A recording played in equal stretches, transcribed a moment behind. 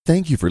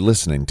Thank you for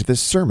listening to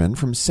this sermon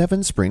from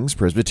Seven Springs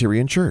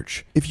Presbyterian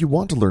Church. If you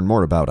want to learn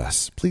more about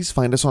us, please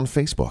find us on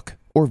Facebook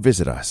or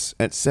visit us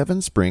at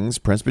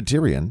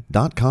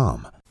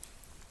sevenspringspresbyterian.com.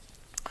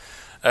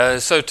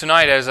 So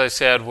tonight, as I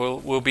said,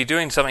 we'll be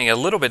doing something a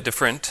little bit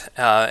different,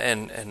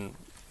 and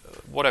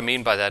what I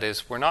mean by that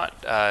is we're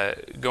not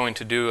going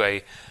to do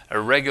a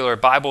regular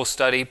Bible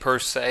study per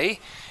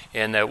se,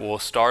 in that we'll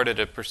start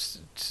at a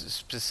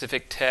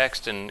specific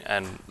text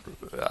and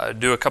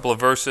do a couple of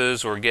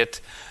verses or get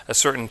a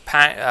certain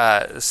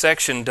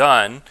section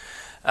done.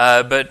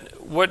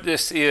 But what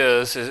this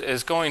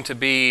is going to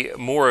be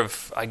more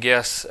of, I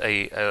guess,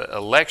 a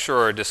lecture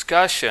or a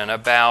discussion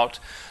about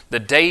the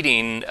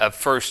dating of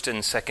 1st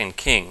and 2nd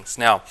Kings.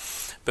 Now,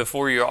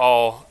 before you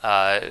all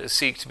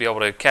seek to be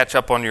able to catch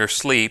up on your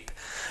sleep,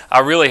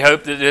 I really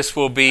hope that this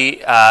will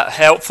be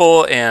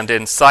helpful and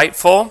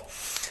insightful.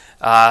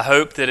 I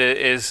hope that it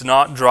is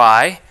not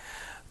dry.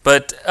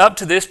 But up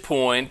to this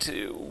point,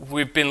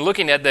 we've been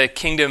looking at the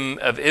kingdom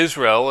of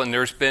Israel, and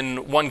there's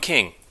been one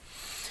king.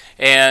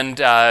 And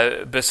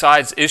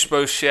besides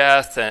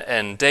Ishbosheth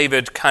and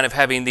David kind of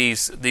having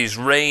these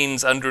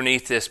reigns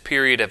underneath this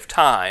period of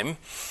time,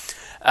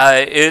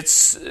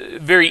 it's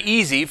very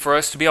easy for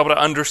us to be able to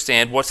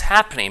understand what's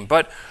happening.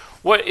 But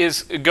what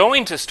is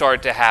going to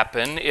start to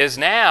happen is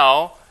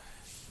now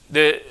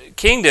the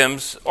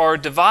kingdoms are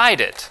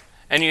divided.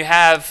 And you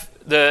have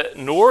the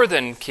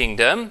northern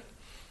kingdom,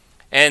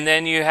 and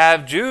then you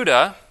have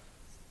Judah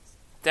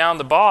down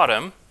the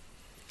bottom,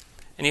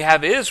 and you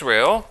have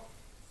Israel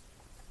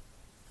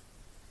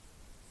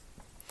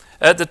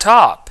at the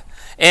top.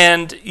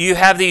 And you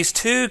have these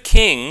two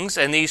kings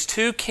and these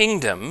two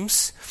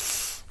kingdoms,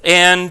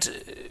 and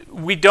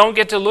we don't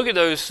get to look at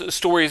those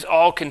stories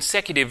all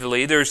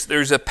consecutively.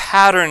 There's a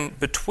pattern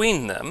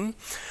between them,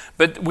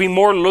 but we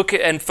more look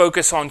at and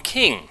focus on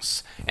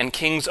kings, and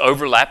kings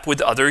overlap with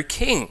other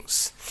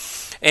kings.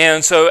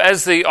 And so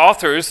as the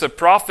authors, the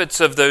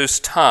prophets of those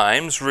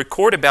times,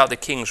 record about the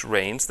king's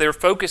reigns, they're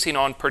focusing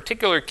on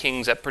particular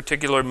kings at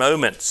particular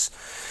moments,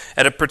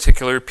 at a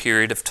particular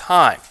period of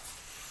time.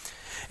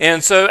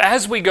 And so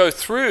as we go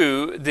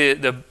through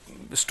the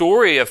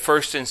story of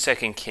 1st and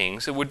 2nd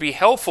Kings, it would be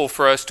helpful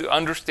for us to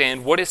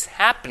understand what is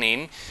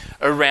happening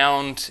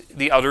around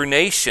the other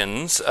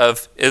nations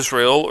of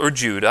Israel or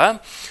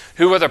Judah.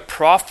 Who are the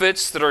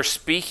prophets that are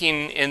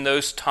speaking in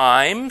those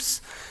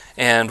times,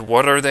 and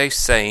what are they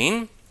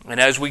saying? And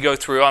as we go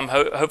through, I'm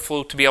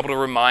hopeful to be able to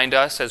remind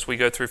us as we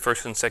go through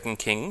 1st and 2nd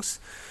Kings.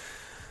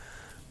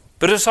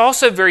 But it's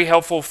also very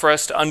helpful for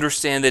us to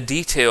understand the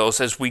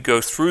details as we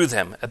go through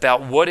them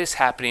about what is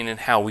happening and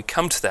how we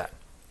come to that.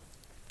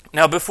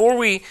 Now, before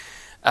we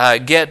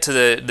get to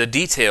the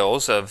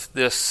details of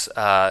this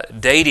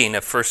dating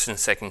of 1st and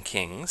 2nd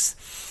Kings,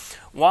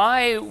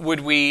 why would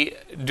we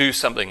do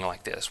something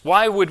like this?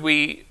 Why would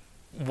we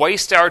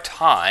waste our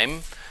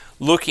time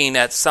looking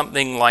at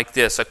something like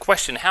this? A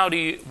question,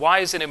 why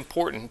is it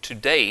important to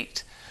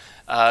date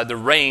the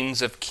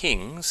reigns of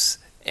kings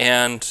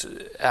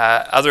and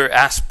other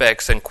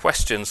aspects and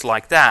questions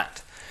like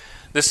that?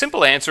 The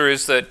simple answer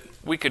is that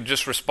we could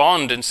just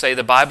respond and say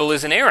the Bible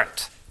is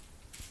inerrant.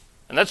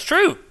 And that's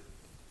true.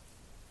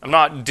 I'm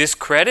not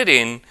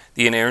discrediting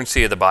the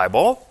inerrancy of the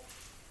Bible.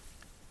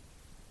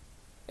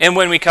 And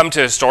when we come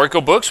to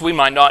historical books, we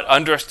might not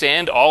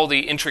understand all the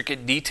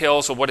intricate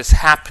details of what is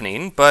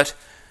happening, but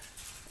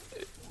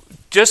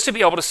just to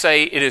be able to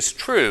say it is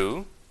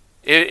true,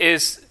 it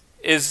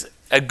is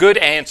a good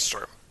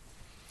answer.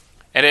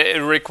 And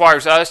it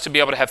requires us to be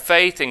able to have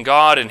faith in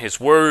God and His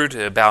Word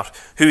about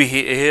who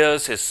He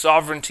is, His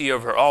sovereignty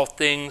over all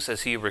things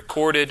as He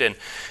recorded,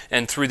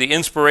 and through the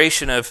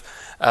inspiration of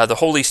the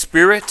Holy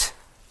Spirit.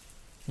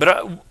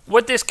 But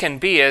what this can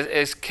be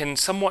can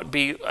somewhat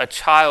be a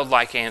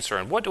childlike answer.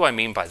 And what do I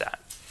mean by that?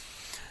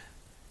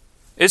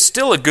 It's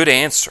still a good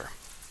answer.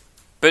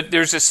 But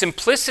there's a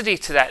simplicity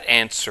to that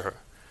answer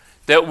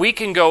that we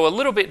can go a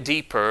little bit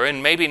deeper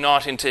and maybe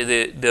not into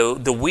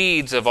the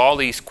weeds of all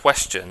these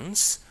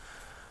questions.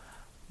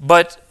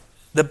 But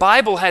the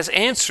Bible has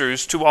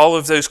answers to all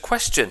of those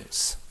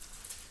questions.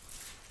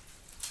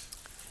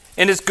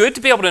 And it's good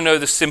to be able to know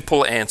the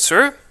simple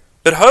answer.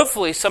 But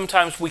hopefully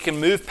sometimes we can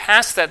move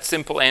past that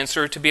simple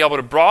answer to be able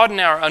to broaden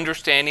our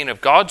understanding of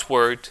God's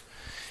Word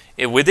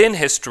within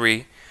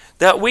history,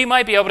 that we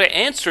might be able to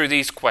answer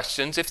these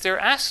questions if they're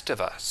asked of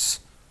us.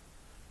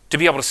 To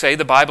be able to say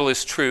the Bible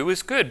is true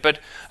is good, but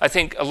I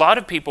think a lot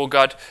of people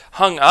got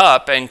hung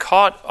up and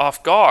caught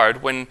off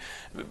guard when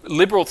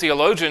liberal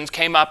theologians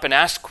came up and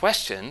asked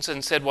questions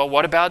and said, well,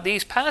 what about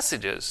these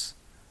passages?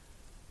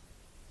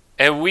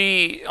 And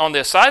we, on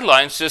the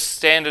sidelines, just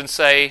stand and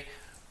say,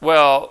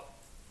 well,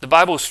 the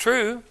Bible is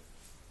true.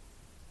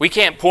 We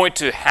can't point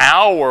to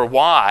how or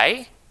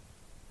why.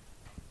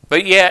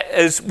 But yet,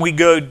 as we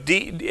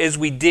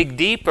dig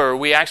deeper,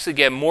 we actually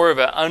get more of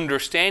an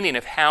understanding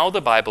of how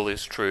the Bible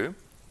is true.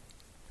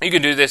 You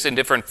can do this in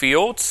different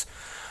fields.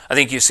 I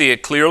think you see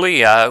it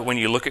clearly when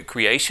you look at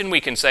creation.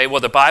 We can say,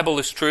 well, the Bible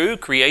is true,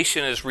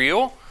 creation is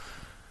real.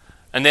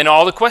 And then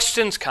all the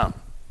questions come.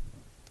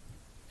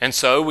 And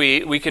so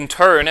we can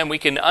turn and we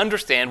can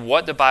understand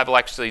what the Bible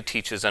actually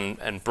teaches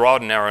and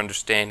broaden our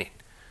understanding.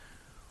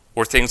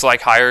 Or things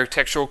like higher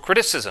textual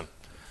criticism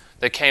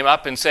that came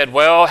up and said,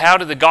 well, how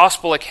did the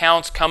gospel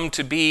accounts come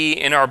to be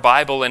in our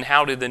Bible, and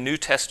how did the New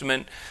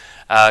Testament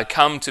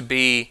come to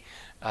be?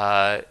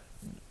 Why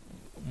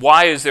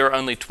is there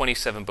only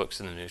 27 books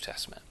in the New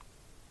Testament?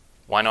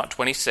 Why not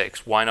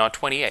 26? Why not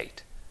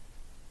 28?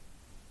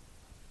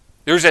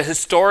 There's a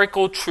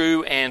historical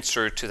true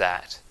answer to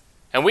that.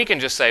 And we can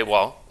just say,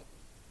 well,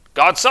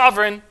 God's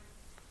sovereign.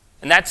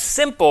 And that's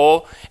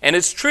simple, and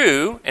it's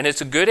true, and it's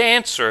a good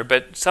answer,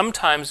 but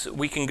sometimes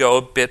we can go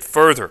a bit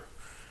further.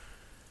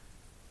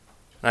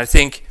 And I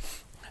think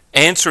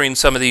answering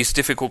some of these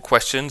difficult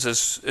questions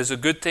is a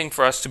good thing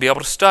for us to be able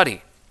to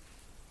study.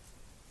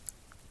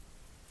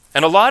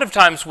 And a lot of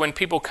times when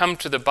people come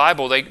to the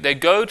Bible, they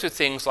go to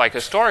things like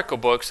historical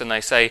books and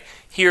they say,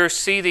 here,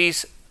 see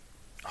these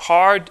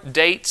hard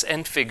dates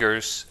and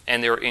figures,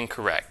 and they're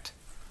incorrect.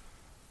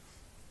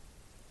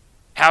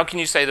 How can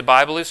you say the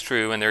Bible is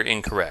true and they're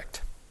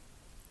incorrect?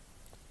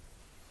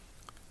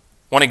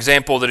 One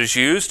example that is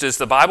used is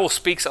the Bible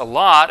speaks a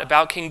lot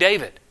about King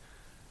David.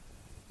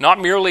 Not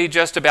merely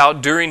just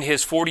about during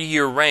his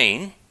 40-year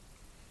reign,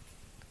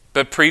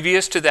 but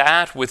previous to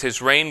that, with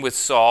his reign with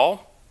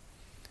Saul,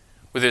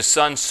 with his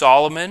son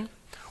Solomon,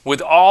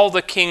 with all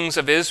the kings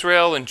of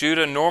Israel and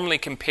Judah normally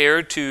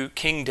compared to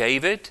King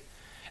David.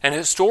 And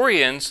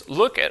historians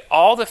look at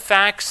all the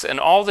facts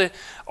and all the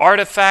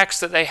artifacts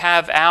that they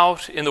have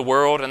out in the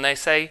world, and they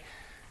say,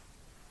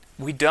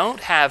 we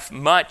don't have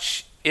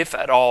much, if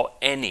at all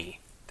any,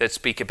 that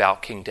speak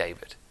about King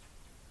David.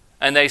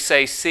 And they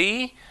say,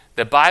 see,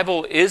 the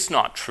Bible is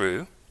not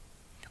true,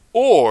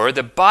 or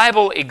the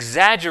Bible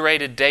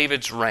exaggerated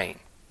David's reign.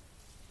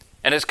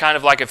 And it's kind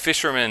of like a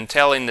fisherman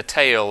telling the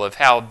tale of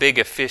how big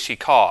a fish he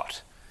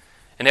caught.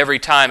 And every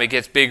time it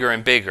gets bigger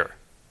and bigger.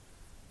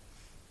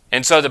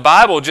 And so the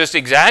Bible just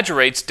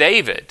exaggerates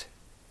David.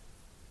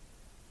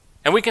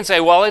 And we can say,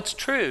 well, it's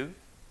true,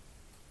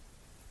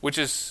 which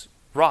is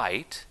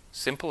right,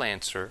 simple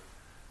answer.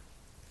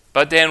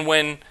 But then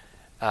when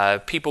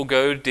people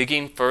go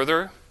digging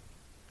further,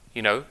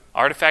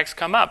 artifacts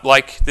come up,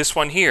 like this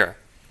one here.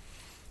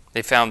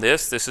 They found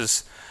this. This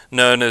is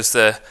known as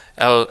the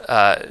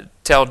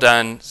Tel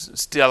Dan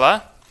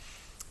Stela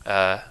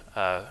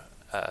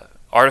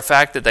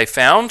artifact that they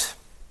found.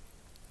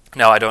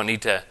 Now, I don't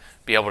need to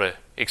be able to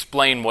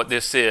explain what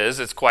this is.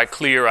 It's quite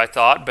clear, I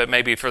thought, but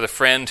maybe for the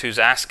friend who's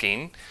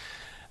asking.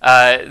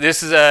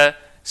 This is a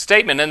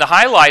statement, and the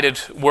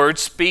highlighted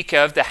words speak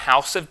of the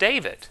house of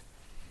David,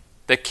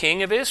 the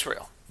king of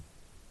Israel.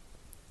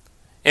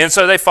 And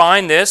so they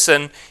find this,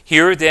 and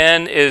here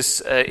then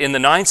is in the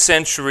 9th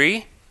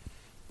century.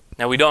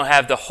 Now we don't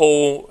have the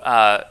whole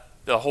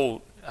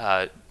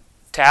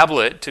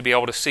tablet to be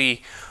able to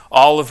see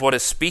all of what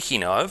it's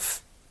speaking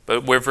of,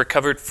 but we've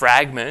recovered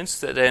fragments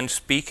that then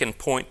speak and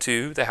point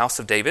to the house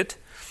of David.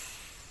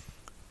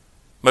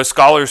 Most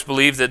scholars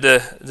believe that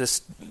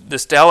the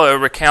stela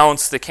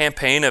recounts the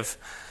campaign of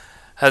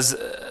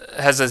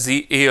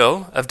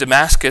Hazael of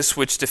Damascus,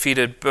 which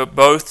defeated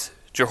both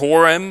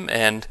Jehoram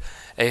and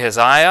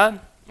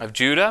Ahaziah of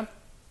Judah.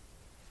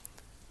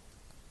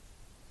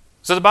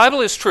 So the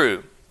Bible is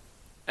true,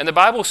 and the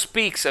Bible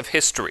speaks of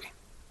history.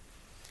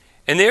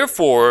 And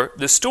therefore,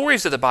 the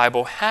stories of the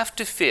Bible have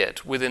to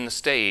fit within the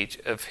stage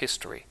of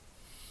history.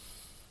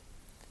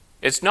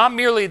 It's not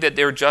merely that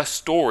they're just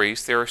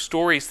stories, there are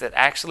stories that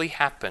actually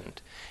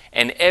happened,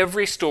 and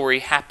every story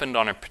happened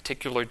on a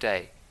particular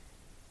day.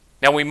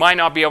 Now, we might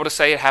not be able to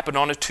say it happened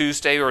on a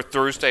Tuesday or a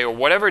Thursday or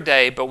whatever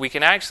day, but we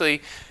can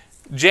actually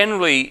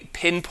generally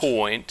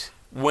pinpoint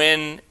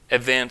when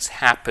events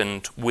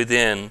happened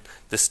within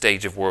the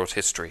stage of world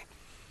history.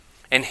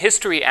 And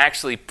history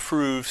actually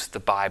proves the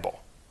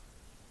Bible.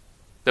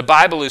 The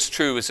Bible is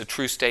true is a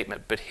true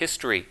statement, but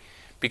history,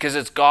 because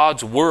it's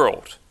God's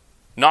world,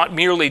 not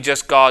merely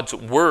just God's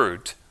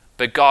word,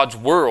 but God's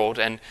world,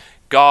 and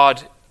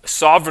God,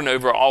 sovereign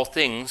over all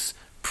things,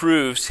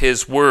 proves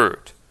His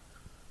word.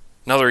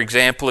 Another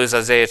example is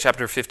Isaiah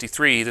chapter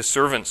 53, the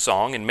servant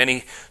song, and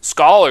many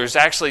scholars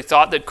actually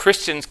thought that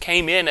Christians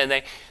came in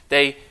and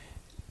they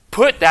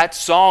put that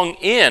song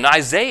in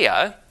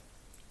Isaiah,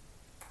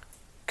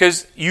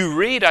 because you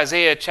read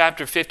Isaiah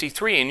chapter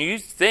 53 and you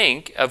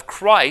think of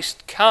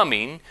Christ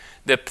coming,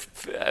 the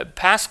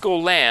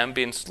paschal lamb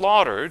being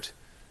slaughtered,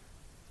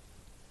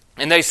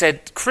 and they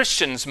said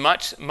Christians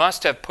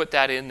must have put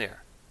that in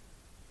there.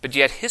 But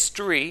yet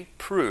history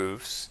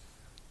proves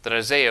that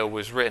Isaiah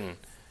was written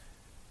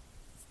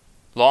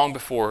long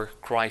before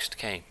Christ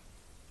came.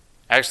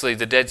 Actually,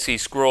 the Dead Sea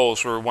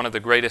Scrolls were one of the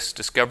greatest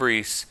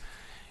discoveries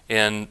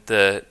in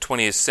the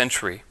 20th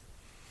century.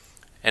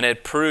 And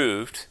it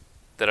proved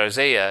that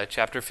Isaiah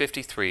chapter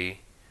 53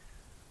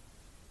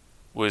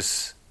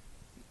 was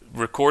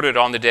recorded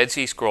on the Dead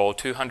Sea Scroll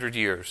 200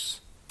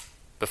 years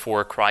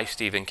before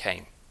Christ even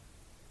came.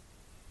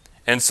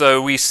 And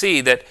so we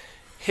see that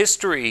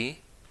history,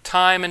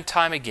 time and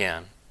time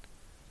again,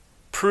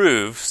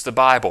 proves the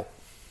Bible.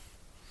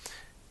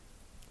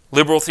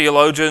 liberal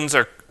theologians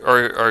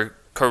are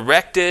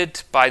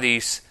corrected by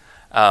these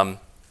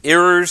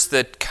errors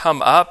that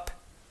come up,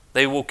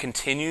 they will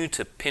continue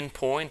to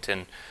pinpoint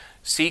and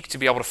seek to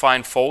be able to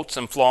find faults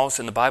and flaws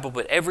in the Bible.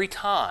 But every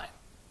time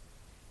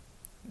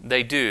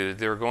they do,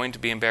 they're going to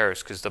be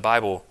embarrassed because the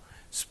Bible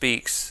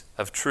speaks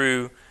of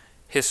true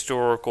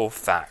historical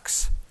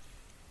facts.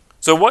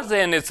 So what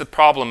then is the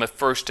problem of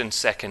 1st and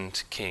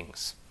 2nd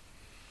Kings?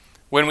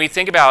 When we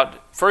think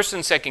about 1st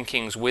and 2nd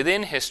Kings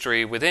within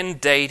history, within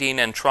dating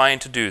and trying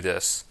to do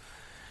this,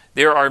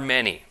 there are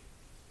many.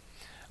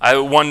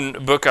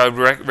 One book I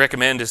would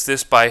recommend is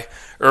this by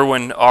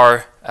Erwin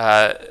R.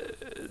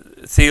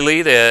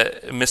 Thiele,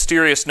 The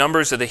Mysterious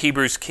Numbers of the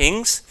Hebrews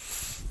Kings.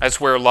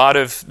 That's where a lot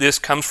of this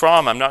comes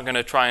from. I'm not going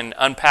to try and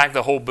unpack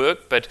the whole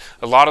book, but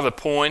a lot of the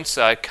points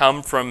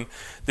come from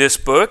this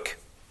book.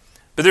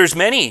 But there's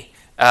many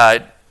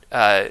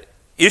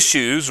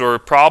issues or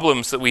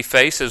problems that we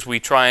face as we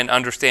try and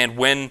understand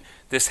when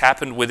this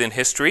happened within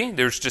history.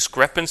 There's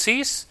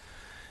discrepancies.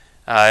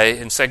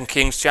 In 2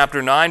 Kings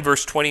chapter 9,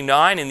 verse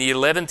 29, in the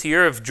 11th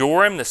year of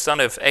Joram, the son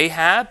of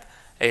Ahab,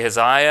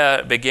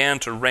 Ahaziah began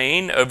to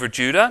reign over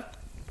Judah,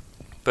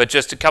 but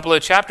just a couple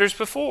of chapters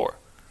before.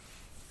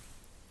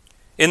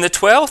 In the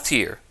 12th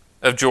year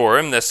of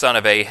Joram, the son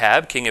of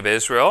Ahab, king of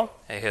Israel,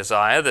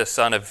 Ahaziah, the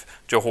son of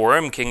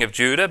Jehoram, king of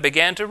Judah,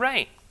 began to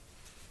reign.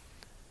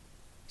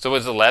 So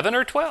was it 11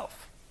 or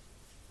 12?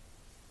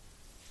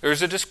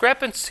 There's a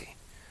discrepancy.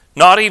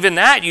 Not even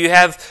that. You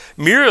have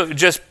merely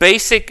just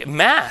basic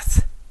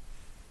math.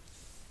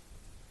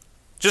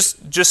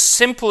 Just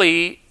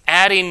simply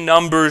adding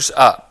numbers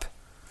up.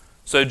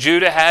 So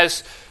Judah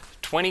has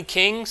 20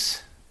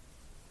 kings,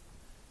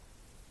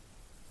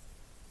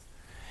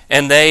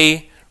 and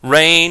they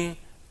reign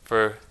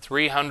for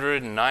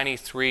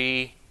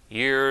 393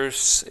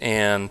 years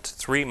and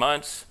 3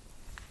 months.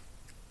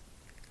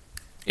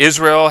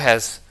 Israel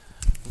has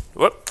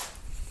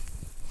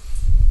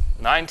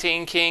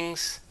 19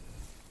 kings,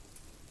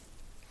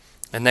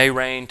 and they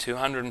reign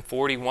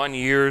 241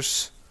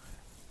 years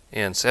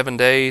and 7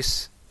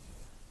 days,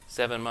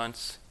 7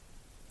 months.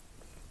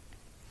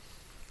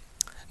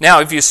 Now,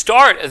 if you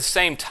start at the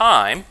same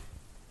time,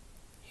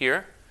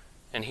 here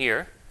and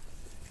here,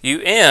 you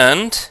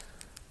end,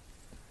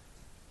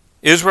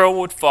 Israel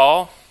would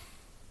fall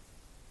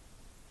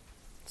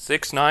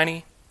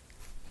 690,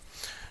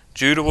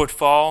 Judah would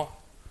fall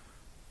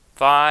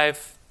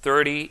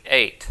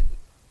 538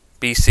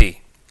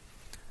 BC.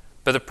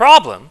 But the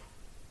problem,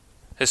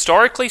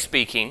 historically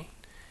speaking,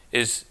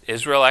 is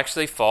Israel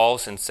actually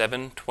falls in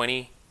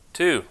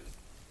 722.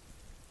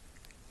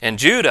 And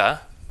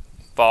Judah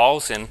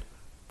falls in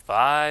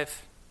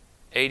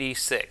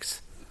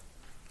 586.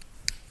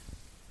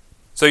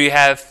 So you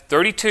have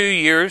 32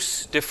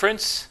 years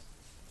difference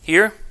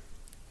here.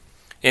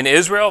 In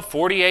Israel,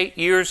 48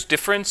 years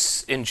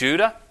difference in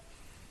Judah.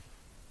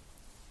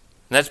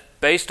 And that's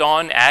based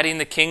on adding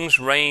the king's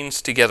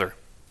reigns together.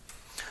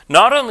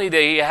 Not only do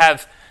you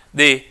have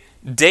the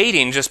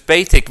dating, just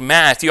basic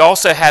math, you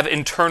also have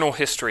internal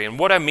history. And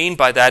what I mean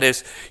by that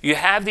is you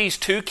have these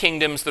two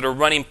kingdoms that are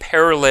running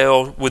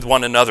parallel with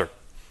one another.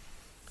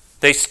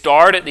 They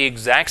start at the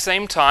exact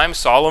same time,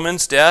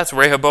 Solomon's death,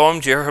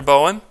 Rehoboam,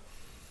 Jeroboam.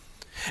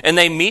 And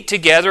they meet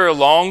together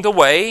along the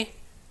way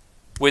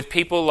with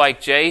people like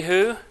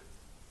Jehu,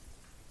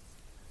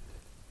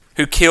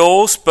 who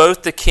kills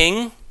both the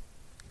king,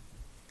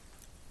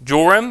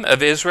 Joram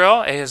of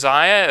Israel,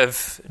 Ahaziah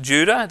of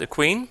Judah, the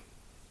queen.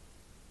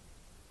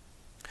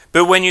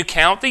 But when you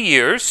count the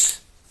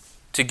years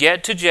to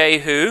get to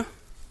Jehu,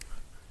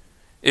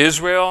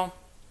 Israel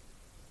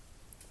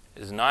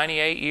is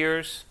 98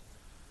 years,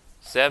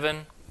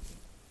 7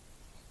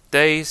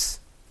 days.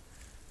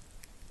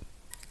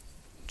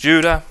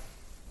 Judah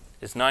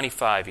is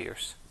 95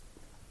 years.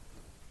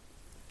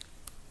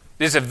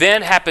 This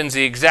event happens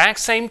the exact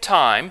same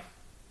time,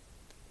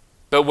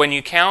 but when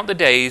you count the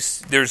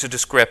days, there's a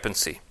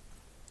discrepancy.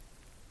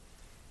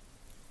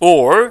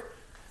 Or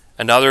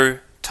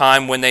another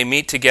time when they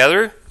meet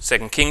together,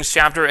 2 Kings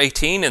chapter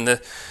 18, in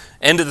the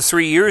end of the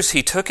 3 years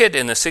he took it,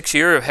 in the 6th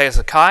year of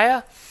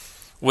Hezekiah,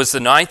 was the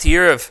 9th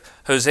year of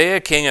Hosea,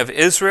 king of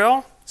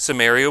Israel,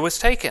 Samaria was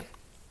taken.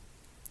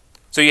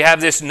 So you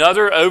have this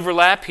another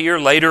overlap here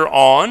later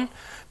on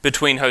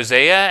between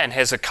Hosea and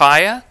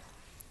Hezekiah.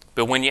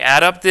 But when you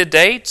add up the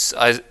dates,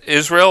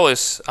 Israel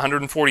is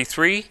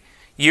 143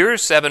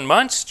 years, 7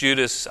 months.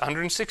 Judah is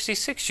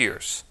 166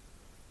 years.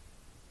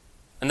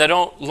 And they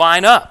don't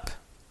line up.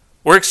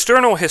 Or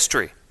external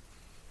history.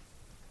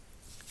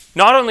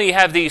 Not only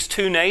have these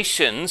two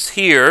nations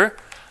here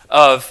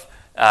of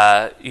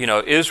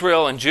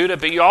Israel and Judah,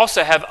 but you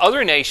also have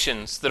other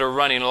nations that are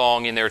running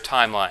along in their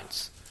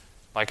timelines,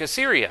 like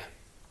Assyria.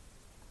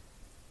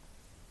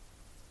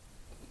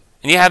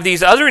 And you have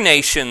these other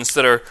nations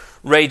that are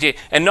raging.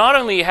 And not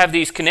only you have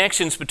these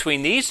connections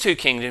between these two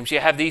kingdoms, you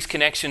have these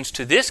connections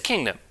to this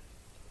kingdom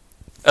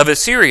of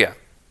Assyria.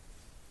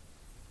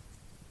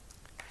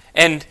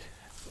 And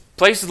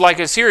places like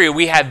Assyria,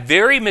 we have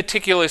very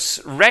meticulous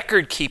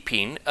record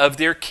keeping of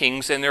their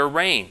kings and their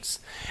reigns.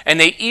 And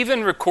they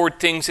even record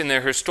things in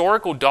their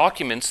historical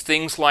documents,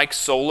 things like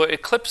solar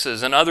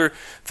eclipses and other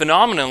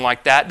phenomena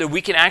like that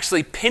we can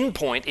actually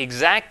pinpoint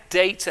exact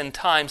dates and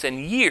times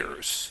and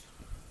years.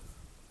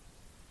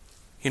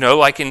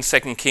 Like in 2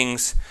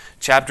 Kings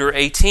chapter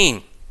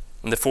 18,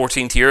 in the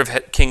 14th year of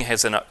King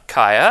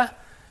Hezekiah,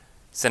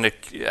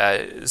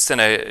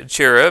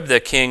 Sennacherib,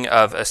 the king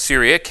of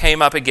Assyria,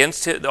 came up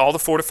against all the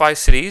fortified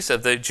cities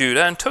of the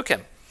Judah and took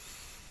him.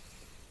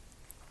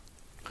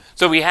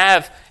 So we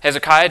have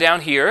Hezekiah down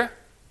here,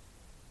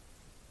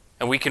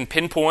 and we can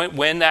pinpoint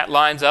when that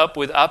lines up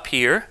with up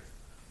here.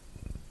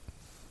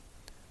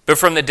 But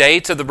from the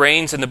dates of the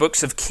reigns in the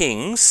books of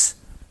Kings,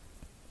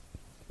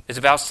 it's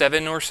about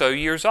 7 or so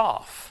years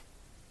off.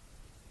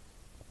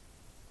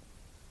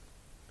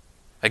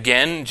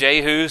 Again,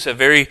 Jehu's a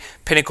very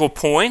pinnacle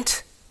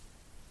point.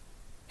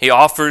 He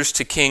offers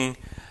to King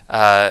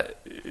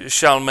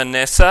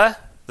Shalmaneser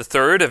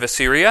III of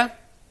Assyria,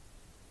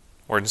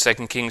 or in 2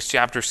 Kings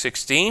chapter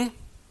 16.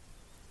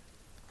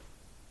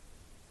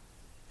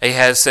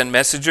 Ahaz sent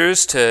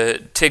messengers to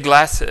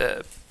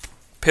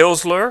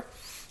Tiglath-Pileser,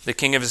 the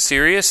king of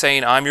Assyria,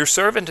 saying, I'm your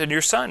servant and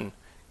your son.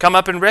 Come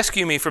up and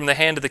rescue me from the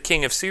hand of the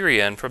king of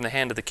Syria and from the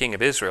hand of the king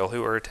of Israel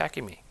who are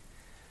attacking me.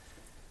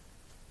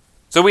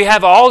 So we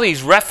have all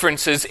these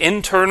references,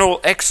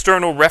 internal,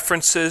 external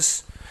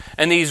references,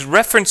 and these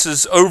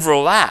references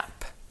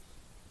overlap.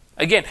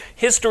 Again,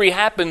 history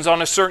happens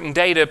on a certain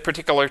date at a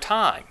particular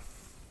time.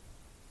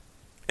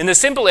 And the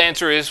simple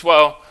answer is,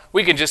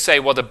 we can just say,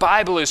 the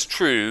Bible is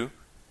true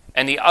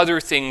and the other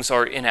things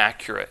are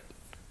inaccurate.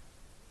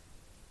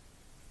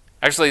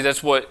 Actually,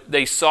 that's what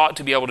they sought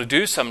to be able to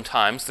do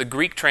sometimes. The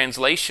Greek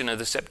translation of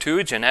the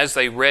Septuagint, as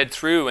they read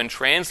through and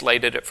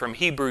translated it from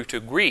Hebrew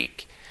to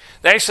Greek,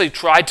 they actually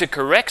tried to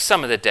correct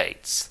some of the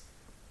dates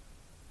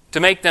to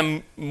make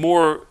them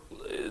more,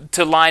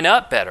 to line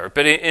up better.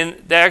 But they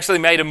actually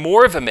made them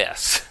more of a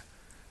mess.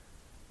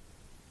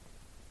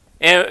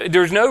 And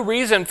there's no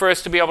reason for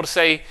us to be able to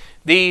say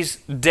these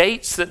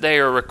dates that they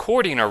are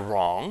recording are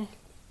wrong.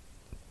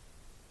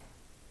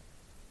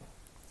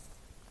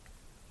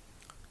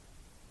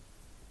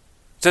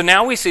 So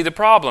now we see the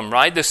problem,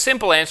 right? The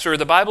simple answer,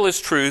 the Bible is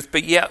truth,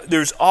 but yet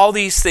there's all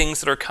these things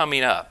that are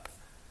coming up.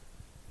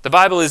 The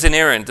Bible is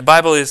inerrant. The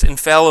Bible is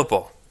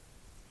infallible.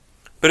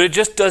 But it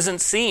just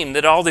doesn't seem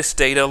that all this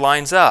data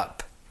lines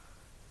up.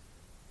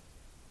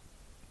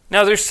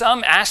 Now there's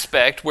some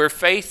aspect where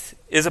faith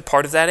is a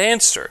part of that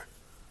answer.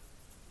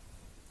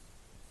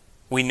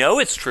 We know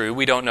it's true.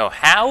 We don't know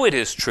how it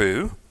is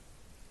true.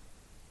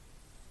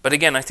 But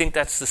again, I think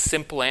that's the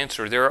simple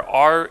answer. There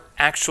are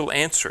actual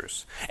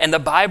answers. And the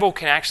Bible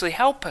can actually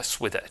help us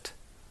with it.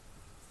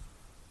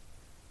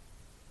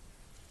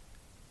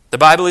 The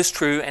Bible is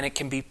true and it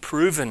can be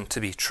proven to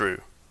be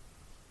true.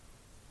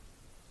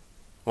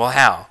 Well,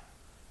 how?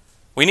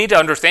 We need to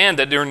understand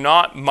that they're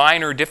not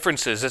minor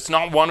differences. It's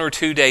not 1 or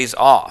 2 days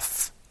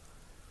off.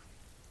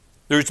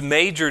 There's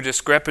major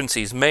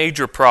discrepancies,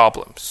 major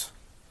problems.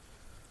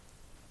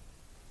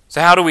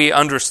 So how do we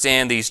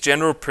understand these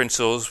general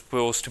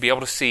principles to be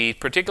able to see,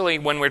 particularly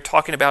when we're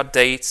talking about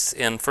dates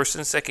in 1st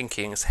and 2nd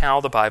Kings,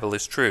 how the Bible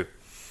is true?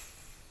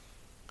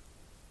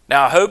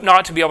 Now, I hope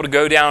not to be able to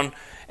go down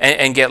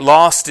and get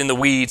lost in the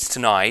weeds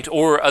tonight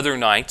or other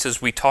nights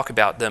as we talk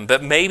about them,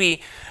 but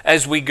maybe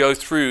as we go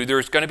through,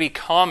 there's going to be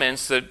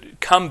comments that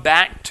come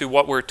back to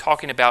what we're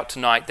talking about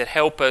tonight that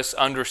help us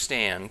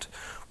understand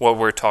what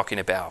we're talking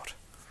about.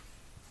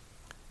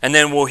 And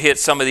then we'll hit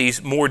some of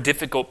these more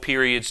difficult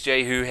periods,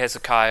 Jehu,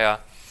 Hezekiah,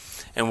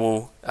 and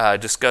we'll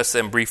discuss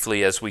them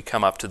briefly as we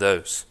come up to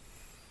those.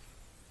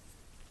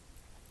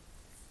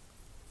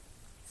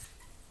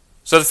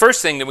 So the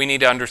first thing that we need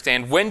to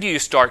understand, when do you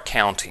start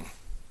counting?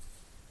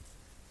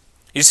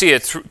 You see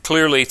it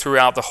clearly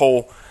throughout the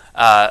whole,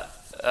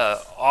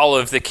 all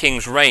of the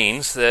king's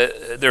reigns.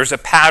 There's a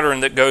pattern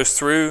that goes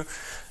through.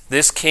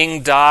 This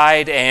king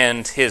died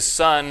and his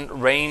son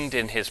reigned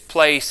in his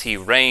place. He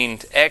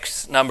reigned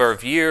X number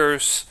of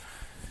years.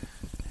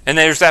 And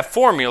there's that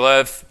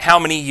formula of how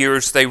many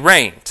years they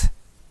reigned.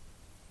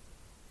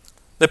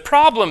 The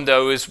problem,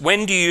 though, is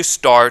when do you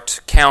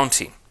start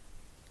counting?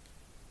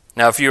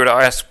 Now, if you were to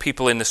ask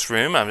people in this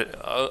room,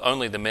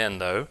 only the men,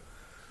 though.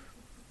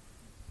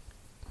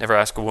 Never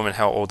ask a woman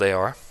how old they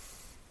are.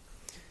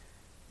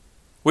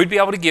 We'd be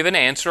able to give an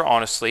answer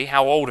honestly.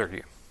 How old are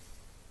you?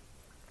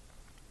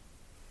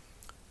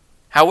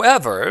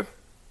 However,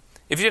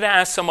 if you'd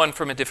ask someone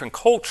from a different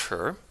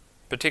culture,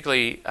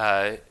 particularly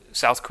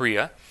South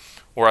Korea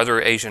or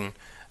other Asian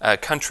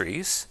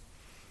countries,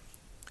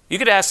 you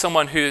could ask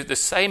someone who the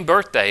same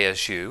birthday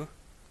as you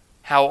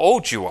how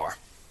old you are.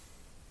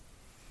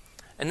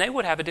 And they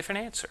would have a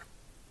different answer.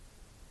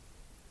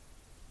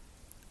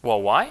 Well,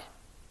 why?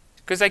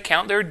 Because they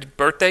count their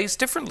birthdays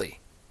differently.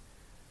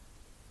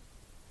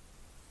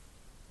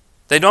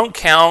 They don't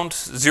count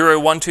 0,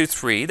 1, 2,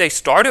 3. They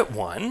start at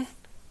 1.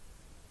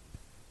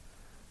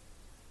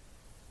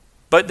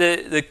 But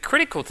the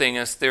critical thing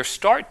is their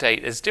start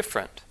date is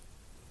different.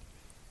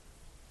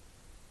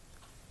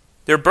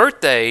 their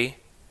birthday,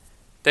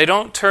 they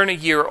don't turn a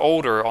year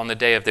older on the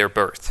day of their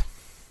birth.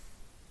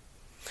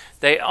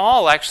 They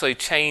all actually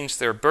change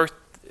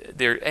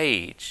their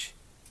age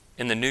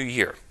in the new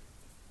year.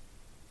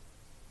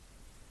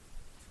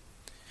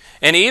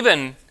 And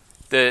even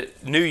the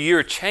new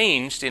year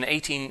changed in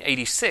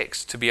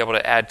 1886 to be able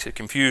to add to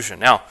confusion.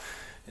 Now,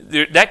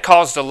 that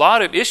caused a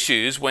lot of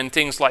issues when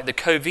things like the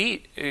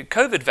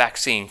COVID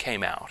vaccine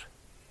came out.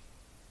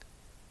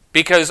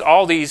 Because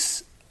all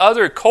these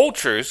other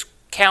cultures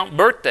count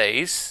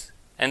birthdays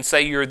and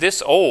say you're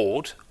this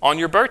old on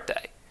your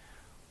birthday.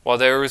 Well,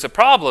 there was a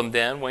problem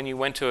then when you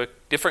went to a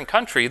different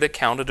country that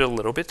counted it a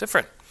little bit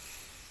different.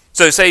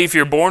 So say if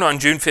you're born on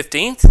June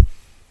 15th,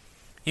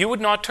 you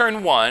would not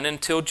turn 1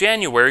 until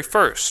January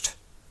 1st.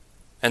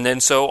 And then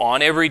so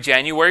on every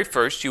January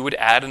 1st, you would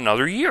add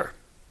another year.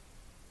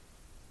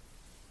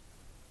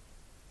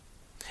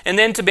 And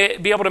then to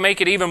be able to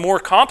make it even more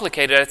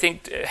complicated, I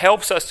think it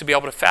helps us to be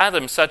able to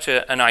fathom such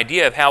an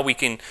idea of how we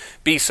can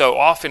be so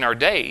off in our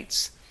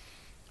dates.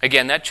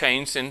 Again, that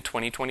changed in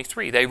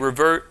 2023. They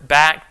revert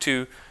back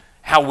to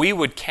how we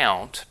would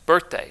count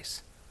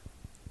birthdays.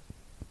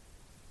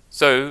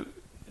 So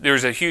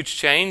there's a huge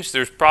change.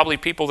 There's probably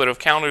people that have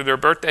counted their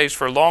birthdays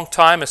for a long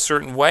time a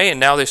certain way, and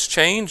now this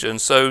changed, and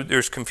so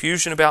there's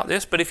confusion about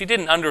this. But if you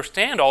didn't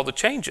understand all the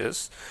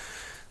changes,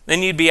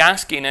 then you'd be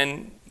asking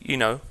and,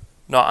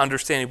 not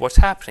understanding what's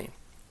happening.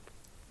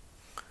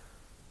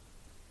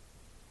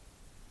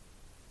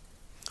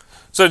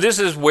 So this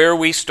is where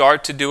we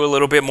start to do a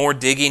little bit more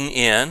digging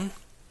in.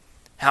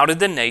 How did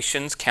the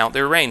nations count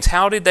their reigns?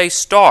 How did they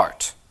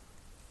start?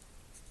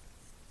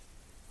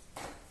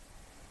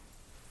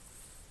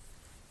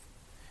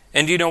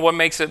 And do you know what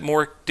makes it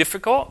more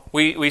difficult?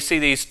 We see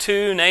these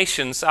two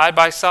nations side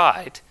by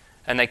side,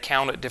 and they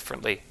count it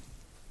differently.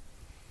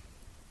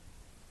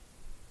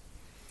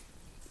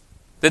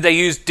 That they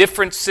use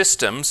different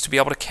systems to be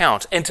able to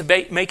count. And to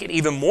make it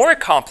even more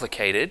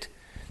complicated,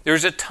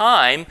 there's a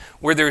time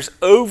where there's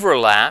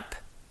overlap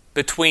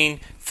between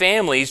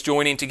families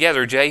joining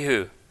together,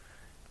 Jehu,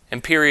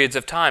 and periods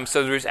of time.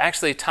 So there's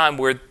actually a time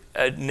where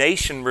a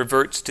nation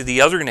reverts to the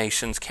other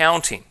nation's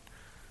counting.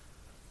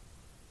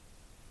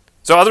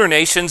 So other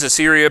nations,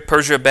 Assyria,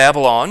 Persia,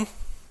 Babylon,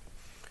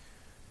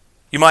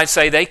 you might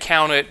say they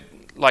count it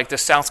like the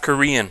South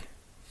Korean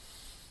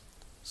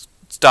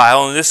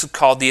style, and this is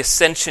called the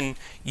Ascension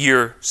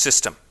Year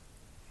system.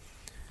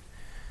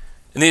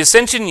 And the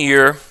Ascension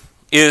Year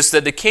is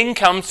that the king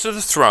comes to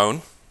the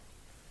throne,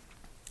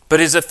 but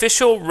his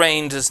official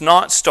reign does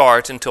not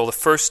start until the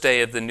first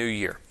day of the new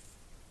year.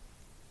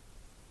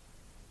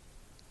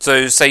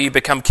 So say you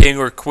become king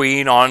or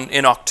queen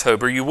in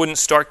October, you wouldn't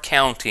start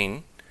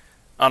counting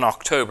on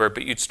October,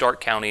 but you'd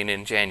start counting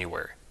in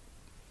January.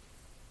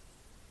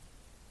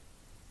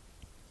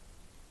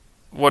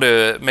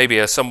 Maybe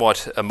a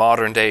somewhat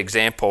modern day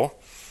example.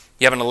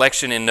 You have an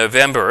election in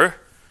November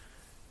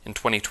in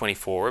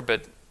 2024,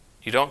 but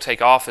you don't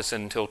take office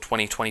until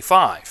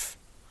 2025.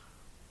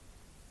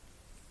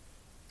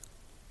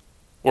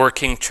 Or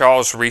King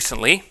Charles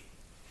recently,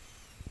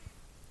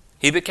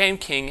 he became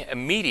king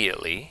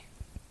immediately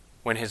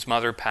when his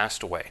mother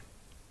passed away.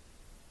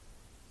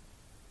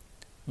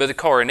 But the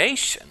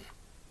coronation,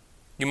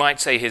 you might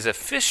say his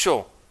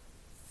official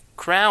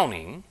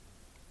crowning,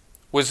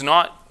 was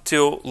not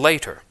till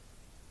later.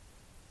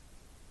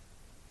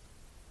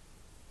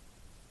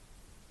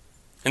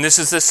 And this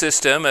is the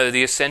system,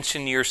 the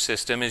Ascension Year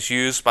system is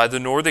used by the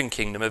northern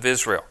kingdom of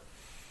Israel.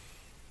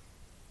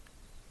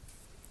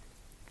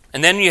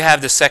 And then you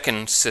have the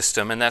second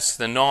system, and that's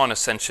the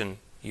non-Ascension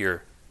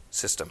Year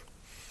system.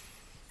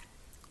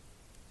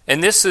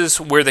 And this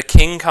is where the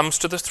king comes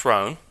to the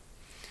throne,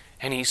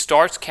 and he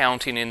starts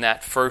counting in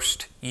that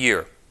first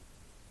year.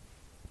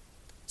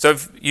 So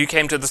if you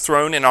came to the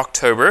throne in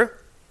October,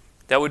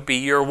 that would be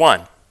year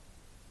 1.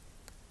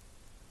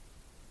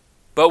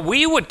 But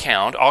we would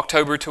count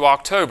October to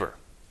October.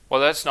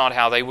 Well, that's not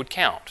how they would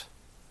count.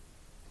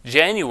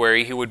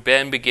 January, he would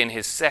then begin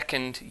his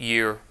second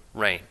year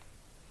reign.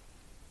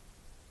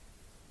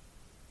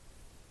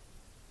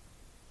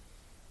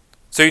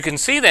 So you can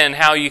see then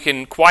how you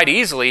can quite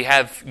easily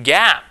have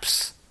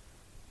gaps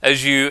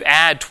as you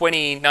add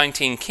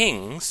 2019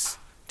 kings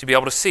to be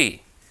able to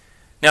see.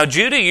 Now,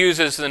 Judah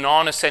uses the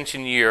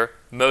non-Ascension year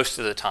most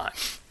of the time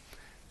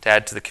to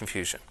add to the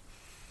confusion.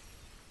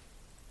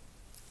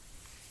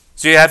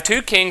 So you have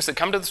two kings that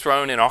come to the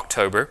throne in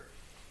October,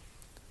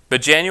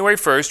 but January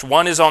 1st,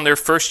 one is on their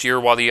first year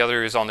while the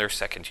other is on their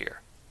second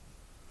year.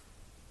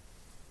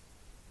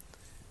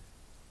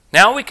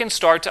 Now we can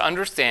start to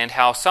understand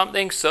how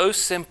something so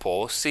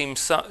simple seems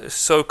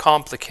so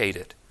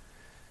complicated.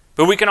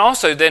 But we can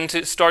also then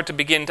start to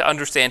begin to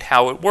understand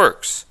how it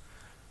works.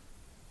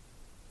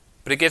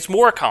 But it gets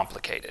more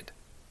complicated.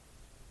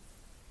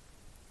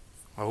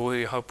 Well,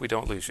 we hope we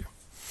don't lose you.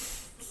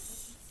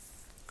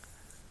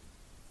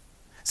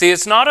 See,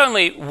 it's not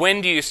only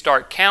when do you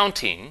start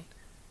counting.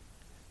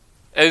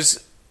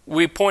 As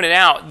we pointed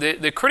out,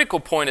 the critical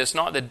point is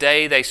not the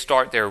day they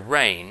start their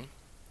reign.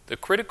 The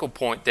critical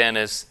point then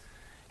is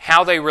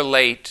how they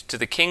relate to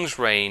the king's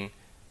reign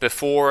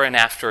before and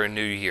after a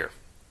new year.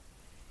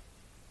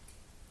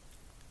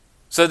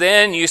 So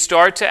then you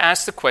start to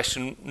ask the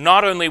question,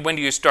 not only when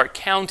do you start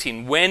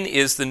counting, when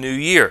is the new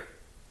year?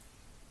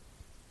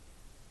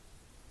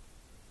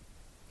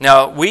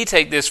 Now, we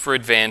take this for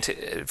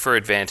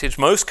advantage.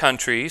 Most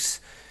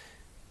countries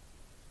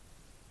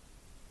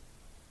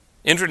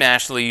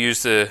internationally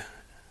use the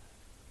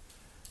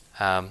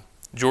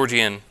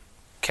Georgian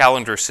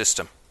calendar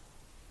system.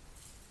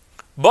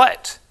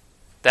 But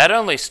that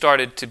only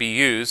started to be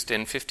used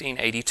in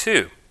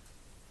 1582.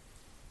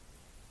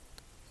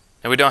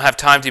 And we don't have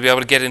time to be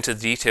able to get into the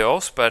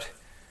details, but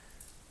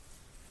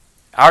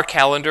our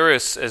calendar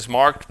is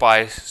marked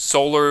by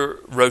solar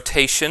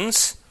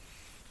rotations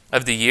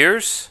of the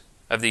year,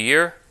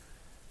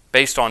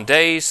 based on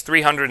days,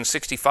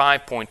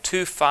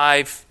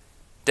 365.25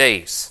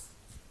 days.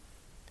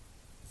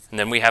 And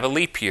then we have a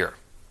leap year,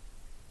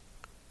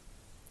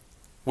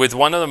 with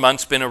one of the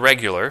months been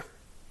irregular.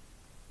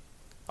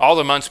 All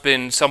the months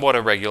been somewhat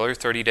irregular,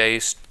 30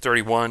 days,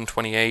 31,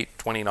 28,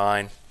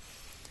 29.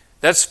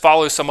 That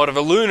follows somewhat of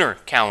a lunar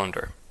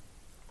calendar.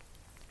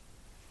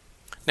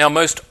 Now,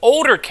 most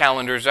older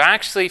calendars are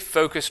actually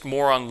focused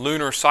more on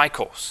lunar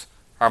cycles.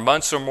 Our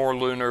months are more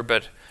lunar,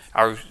 but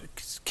our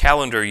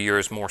calendar year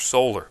is more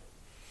solar.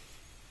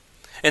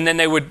 And then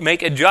they would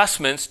make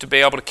adjustments to be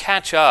able to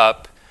catch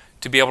up,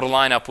 to be able to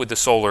line up with the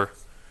solar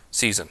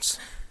seasons.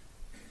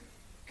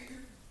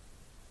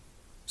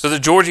 So the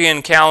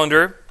Georgian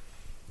calendar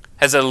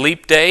has a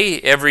leap day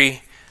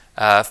every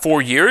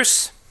 4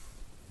 years.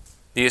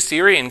 The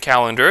Assyrian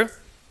calendar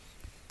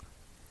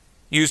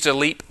used a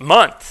leap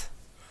month,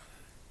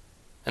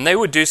 and they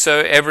would do so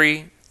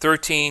every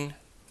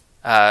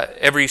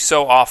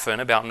so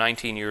often, about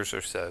 19 years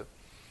or so.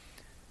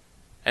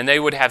 And they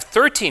would have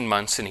 13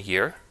 months in a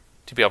year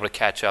to be able to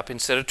catch up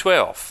instead of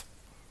 12.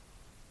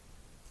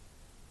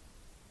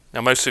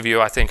 Now, most of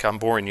you, I think I'm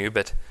boring you,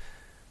 but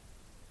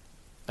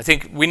I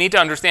think we need to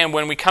understand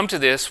when we come to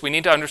this, we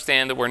need to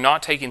understand that we're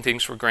not taking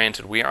things for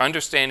granted. We are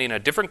understanding a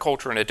different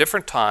culture and a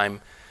different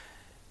time,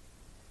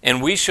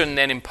 and we shouldn't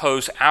then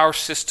impose our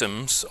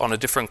systems on a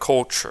different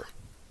culture.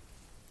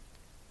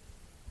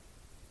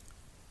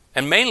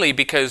 And mainly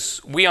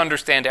because we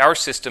understand our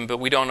system, but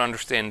we don't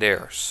understand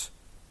theirs.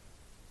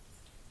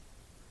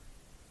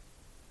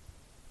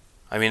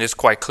 I mean, it's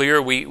quite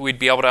clear we'd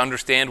be able to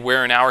understand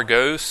where an hour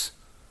goes,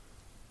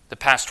 the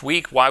past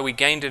week, why we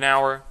gained an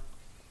hour,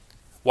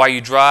 why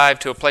you drive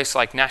to a place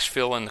like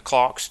Nashville and the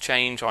clocks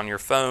change on your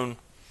phone,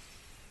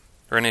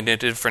 or in a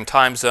different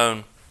time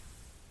zone.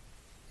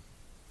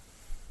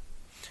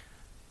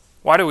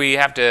 Why do we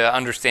have to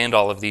understand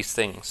all of these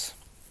things?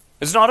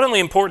 It's not only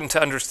important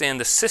to understand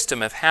the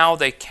system of how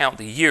they count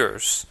the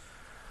years,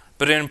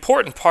 but an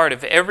important part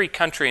of every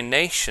country and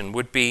nation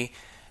would be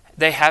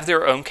they have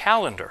their own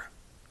calendar.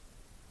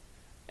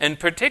 And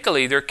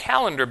particularly, their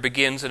calendar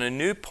begins at a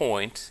new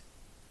point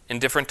in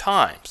different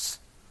times.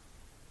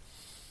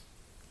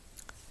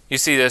 You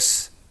see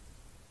this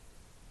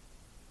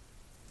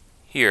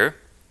here,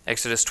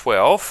 Exodus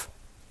 12.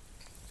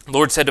 The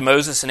Lord said to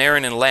Moses and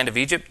Aaron in the land of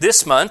Egypt,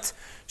 "This month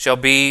shall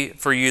be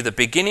for you the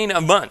beginning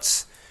of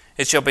months.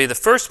 It shall be the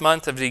first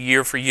month of the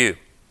year for you."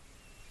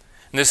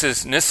 And this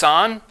is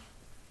Nisan.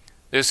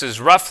 This is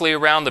roughly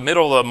around the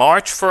middle of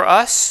March for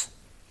us.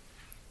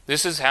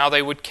 This is how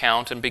they would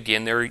count and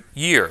begin their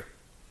year.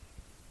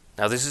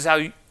 Now, this is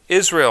how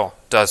Israel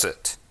does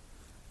it.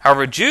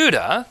 However,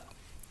 Judah,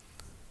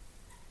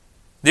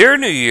 their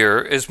new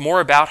year is more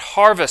about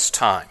harvest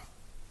time,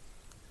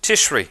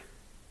 Tishri,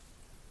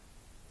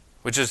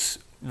 which is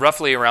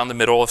roughly around the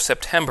middle of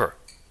September.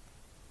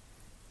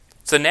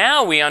 So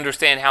now we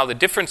understand how the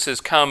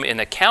differences come in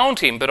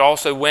accounting, but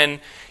also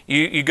when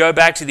you go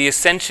back to the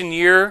Ascension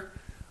year,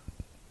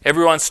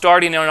 everyone's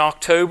starting in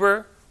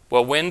October.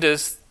 Well, when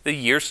does the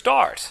year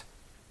start?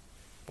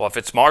 Well, if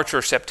it's March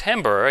or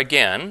September,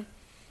 again,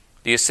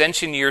 the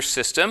Ascension year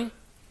system,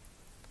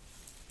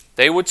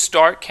 they would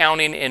start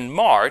counting in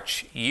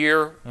March,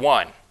 year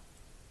 1.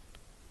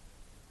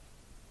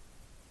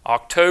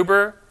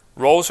 October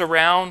rolls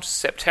around,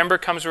 September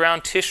comes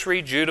around,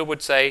 Tishri, Judah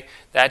would say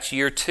that's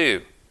year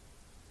 2.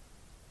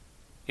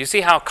 You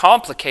see how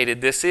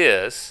complicated this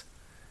is,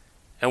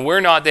 and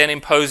we're not then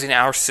imposing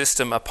our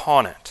system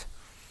upon it.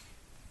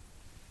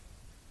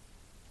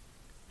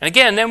 And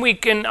again, then we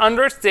can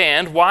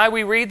understand why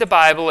we read the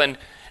Bible and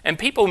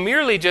people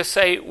merely just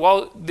say,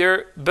 well,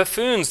 they're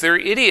buffoons, they're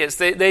idiots,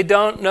 they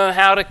don't know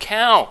how to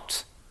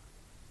count.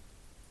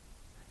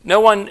 No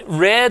one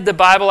read the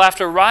Bible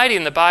after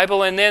writing the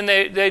Bible, and then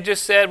they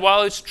just said,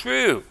 well, it's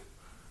true.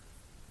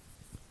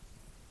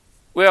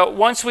 Well,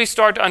 once we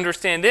start to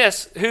understand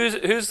this,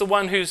 who's the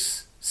one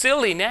who's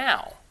silly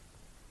now?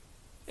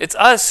 It's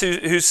us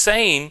who's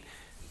saying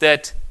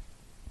that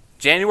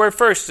January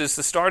 1st is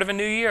the start of a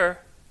new year.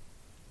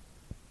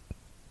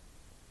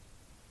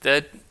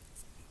 That,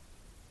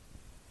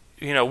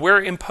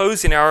 we're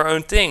imposing our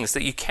own things,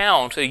 that you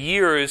count a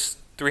year is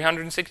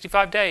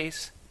 365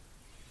 days.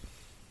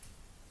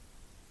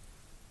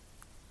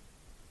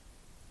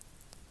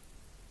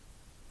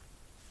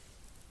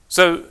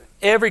 So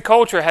every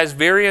culture has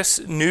various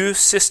new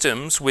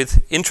systems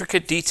with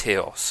intricate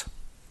details.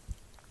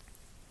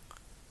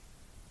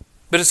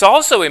 But it's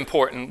also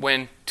important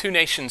when two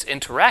nations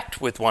interact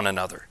with one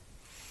another.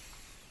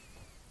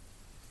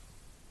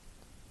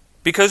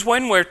 Because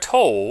when we're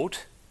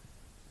told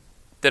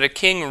that a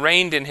king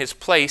reigned in his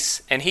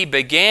place and he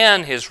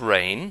began his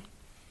reign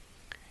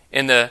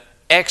in the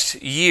X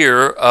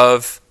year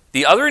of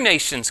the other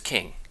nation's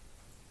king,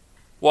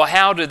 well,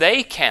 how do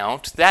they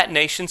count that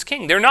nation's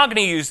king? They're not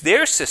going to use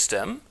their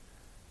system.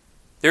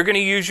 They're going to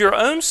use your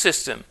own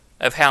system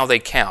of how they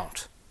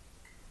count.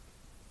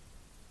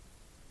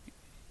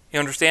 You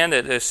understand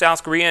that a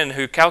South Korean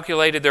who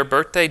calculated their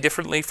birthday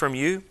differently from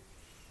you,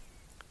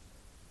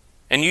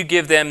 and you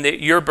give them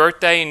your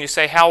birthday and you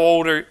say, how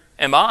old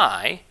am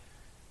I?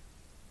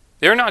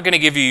 They're not going to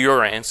give you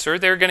your answer.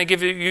 They're going to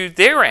give you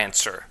their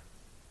answer.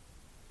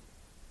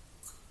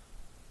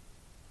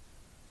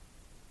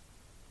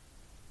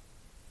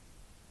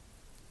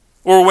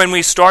 Or when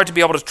we start to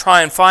be able to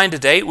try and find a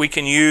date, we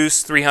can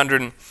use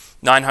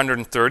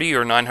 930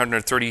 or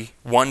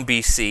 931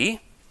 BC.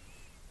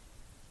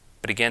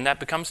 But again, that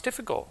becomes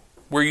difficult.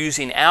 We're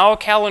using our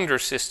calendar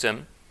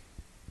system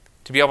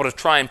to be able to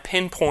try and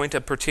pinpoint a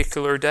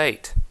particular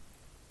date.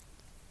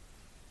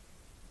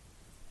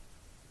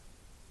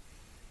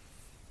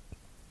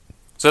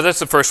 So that's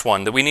the first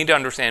one, that we need to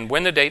understand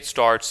when the date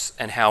starts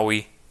and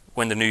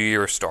when the new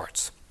year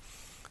starts.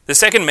 The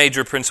second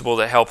major principle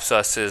that helps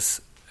us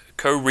is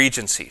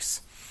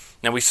co-regencies.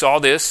 Now we saw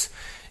this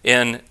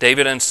in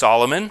David and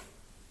Solomon.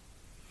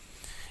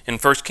 In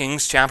 1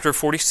 Kings chapter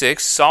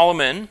 46,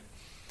 Solomon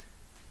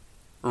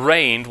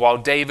reigned while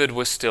David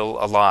was still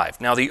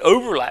alive. Now the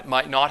overlap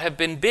might not have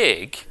been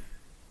big,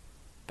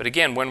 but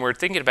again, when we're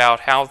thinking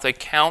about how they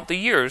count the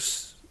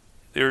years,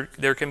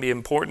 there can be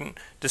important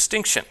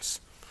distinctions.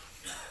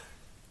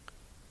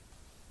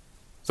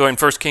 So in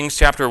 1 Kings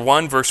chapter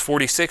 1, verse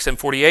 46 and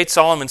 48,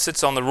 Solomon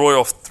sits on the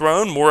royal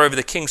throne. Moreover,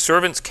 the king's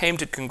servants came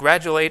to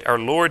congratulate our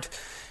Lord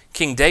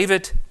King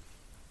David,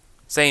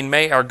 saying,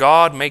 may our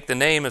God make the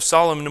name of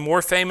Solomon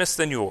more famous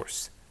than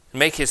yours, and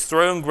make his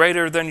throne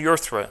greater than your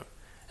throne.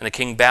 And the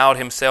king bowed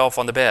himself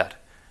on the bed.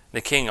 The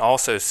king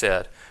also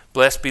said,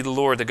 blessed be the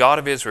Lord, the God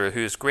of Israel,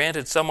 who has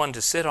granted someone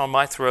to sit on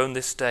my throne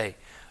this day,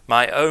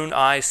 my own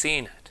eyes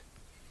seeing it.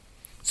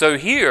 So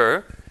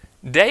here,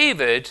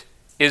 David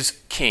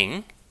is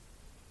king,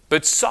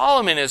 but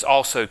Solomon is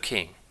also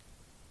king.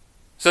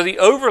 So the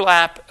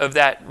overlap of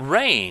that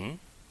reign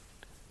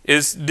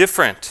is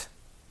different.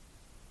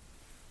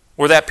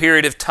 Or that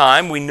period of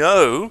time, we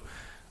know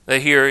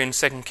that here in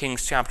 1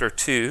 Kings chapter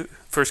 2,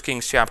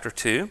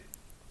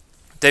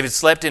 David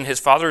slept in his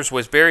fathers,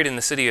 was buried in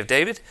the city of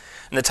David.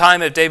 And the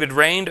time of David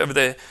reigned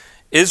over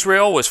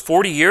Israel was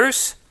 40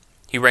 years.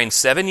 He reigned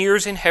 7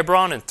 years in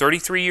Hebron and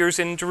 33 years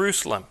in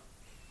Jerusalem.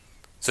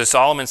 So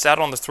Solomon sat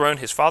on the throne,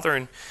 his father,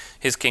 and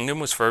his kingdom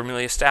was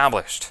firmly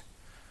established.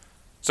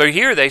 So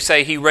here they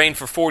say he reigned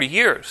for 40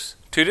 years.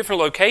 Two different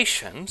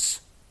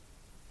locations.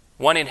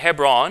 One in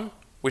Hebron,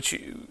 which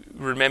you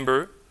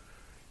remember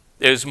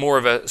is more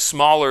of a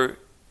smaller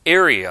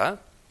area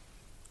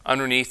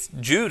underneath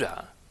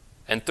Judah,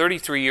 and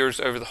 33 years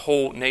over the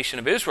whole nation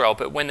of Israel.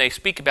 But when they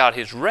speak about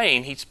his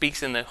reign, he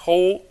speaks in the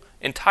whole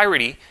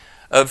entirety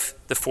of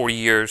the 40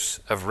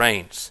 years of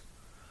reigns.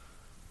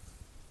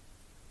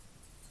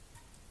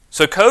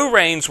 So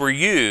co-reigns were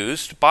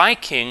used by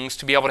kings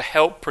to be able to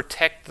help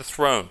protect the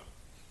throne.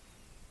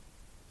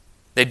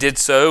 They did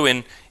so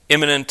in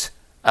imminent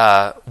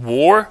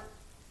war.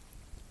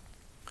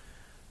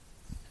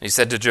 He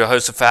said to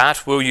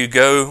Jehoshaphat, will you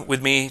go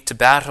with me to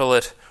battle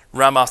at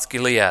Ramoth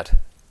Gilead?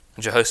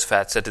 And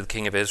Jehoshaphat said to the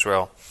king of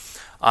Israel,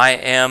 I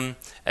am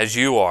as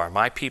you are,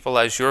 my people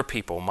as your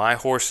people, my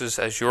horses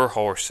as your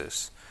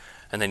horses.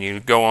 And then you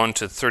go on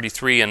to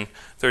 33 and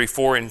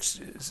 34 in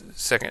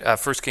 1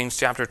 Kings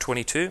chapter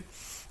 22.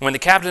 When the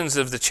captains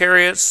of the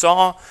chariots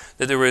saw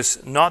that there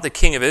was not the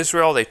king of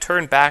Israel, they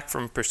turned back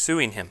from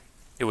pursuing him.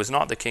 It was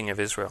not the king of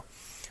Israel.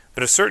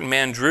 But a certain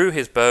man drew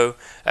his bow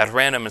at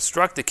random and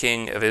struck the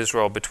king of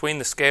Israel between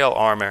the scale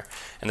armor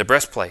and the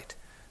breastplate.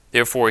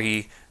 Therefore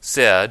he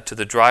said to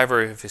the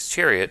driver of his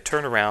chariot,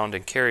 turn around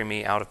and carry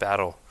me out of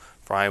battle,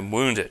 for I am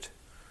wounded.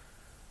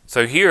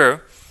 So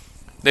here,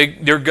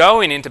 they're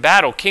going into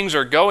battle. Kings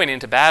are going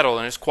into battle,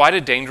 and it's quite a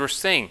dangerous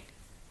thing.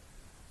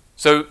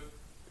 So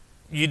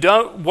you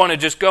don't want to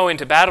just go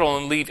into battle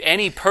and leave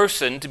any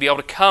person to be able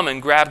to come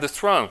and grab the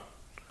throne.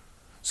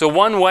 So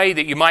one way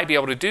that you might be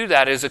able to do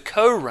that is a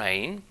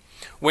co-reign.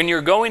 When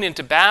you're going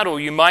into battle,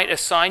 you might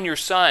assign your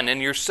son,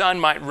 and your son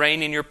might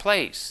reign in your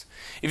place.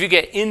 If you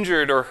get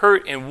injured or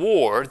hurt in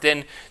war,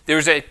 then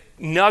there's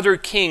another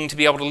king to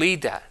be able to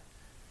lead that.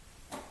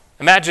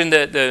 Imagine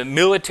the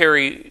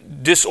military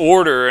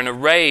disorder and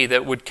array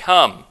that would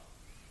come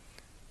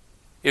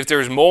if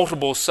there's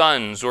multiple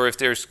sons, or if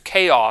there's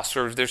chaos,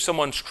 or if there's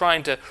someone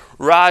trying to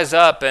rise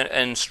up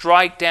and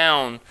strike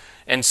down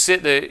and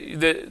sit.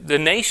 The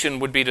nation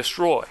would be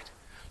destroyed.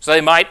 So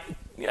they might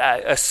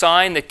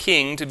assign the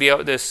king to be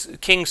able, this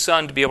king's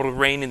son to be able to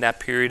reign in that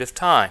period of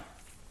time.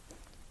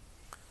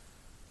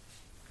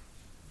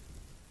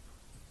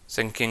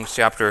 2 Kings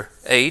chapter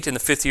 8, in the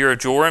 5th year of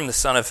Joram, the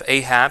son of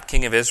Ahab,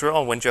 king of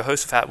Israel, when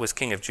Jehoshaphat was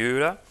king of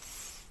Judah,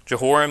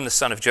 Jehoram, the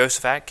son of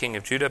Josaphat, king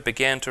of Judah,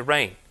 began to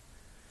reign.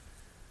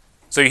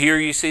 So here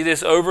you see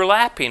this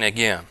overlapping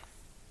again.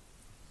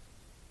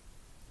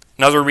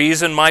 Another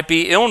reason might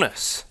be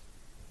illness.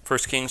 1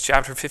 Kings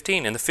chapter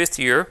 15, in the 5th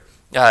year,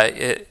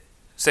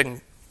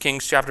 2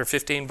 Kings chapter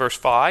 15, verse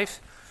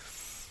 5.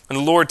 And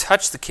the Lord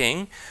touched the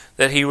king,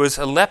 that he was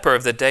a leper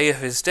of the day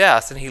of his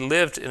death, and he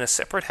lived in a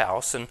separate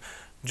house, and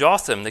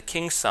Jotham, the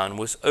king's son,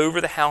 was over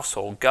the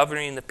household,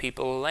 governing the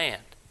people of the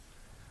land.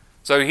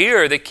 So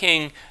here the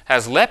king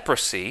has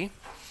leprosy.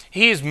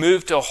 He's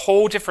moved to a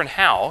whole different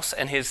house,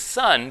 and his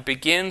son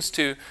begins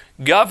to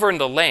govern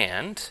the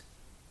land,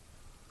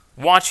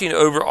 watching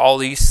over all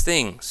these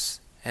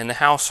things in the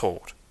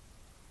household.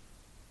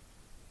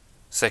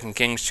 2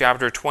 Kings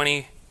chapter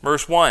 20,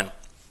 verse 1.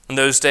 In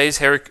those days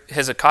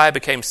Hezekiah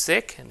became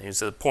sick, and he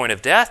was at the point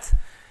of death.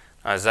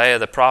 Isaiah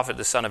the prophet,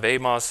 the son of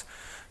Amoz,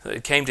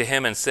 came to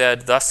him and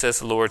said, "Thus says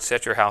the Lord,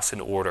 set your house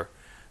in order,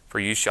 for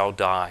you shall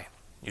die,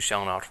 you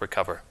shall not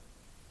recover."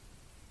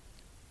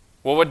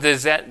 Well, what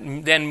does that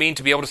then mean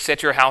to be able to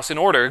set your house in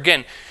order?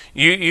 Again,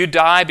 you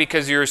die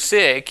because you're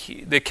sick.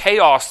 The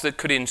chaos that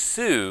could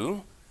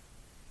ensue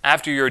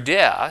after your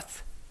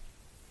death.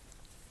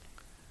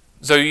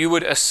 So you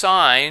would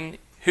assign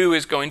who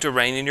is going to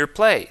reign in your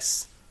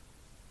place.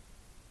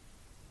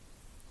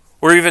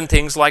 Or even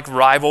things like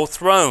rival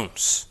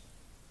thrones.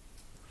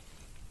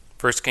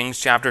 1 Kings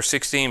chapter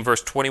 16,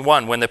 verse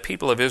 21, when the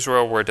people of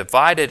Israel were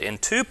divided in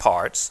two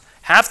parts,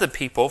 half the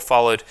people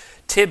followed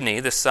Tibni,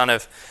 the son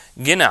of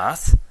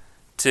Ginath,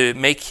 to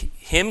make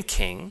him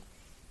king.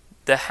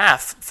 The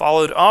half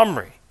followed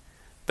Omri.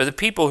 But the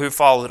people who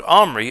followed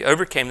Omri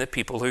overcame the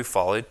people who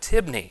followed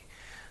Tibni,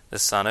 the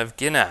son of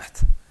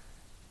Ginath.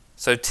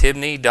 So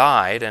Tibni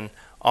died, and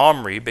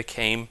Omri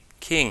became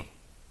king.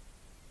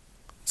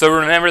 So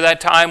remember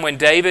that time when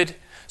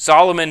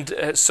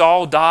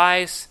Saul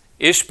dies,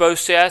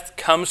 Ishbosheth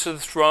comes to the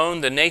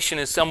throne, the nation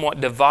is somewhat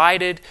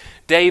divided.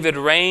 David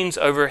reigns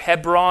over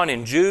Hebron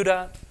in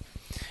Judah,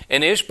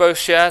 and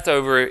Ishbosheth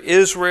over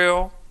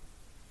Israel.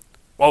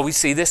 Well, we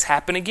see this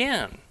happen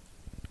again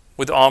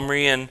with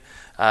Omri and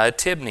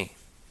Tibni.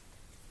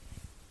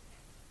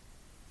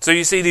 So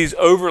you see these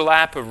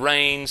overlap of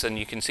reigns, and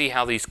you can see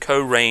how these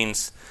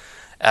co-reigns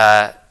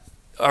are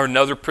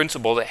another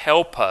principle that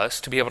help us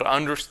to be able to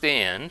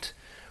understand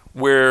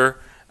where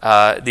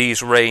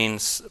these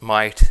reigns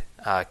might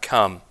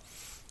come,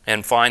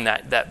 and find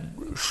that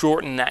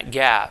shorten that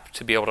gap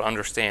to be able to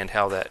understand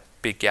how that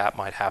big gap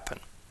might happen.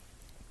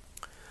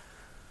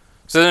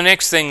 So the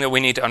next thing that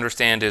we need to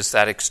understand is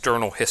that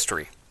external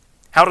history.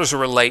 How does it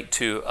relate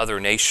to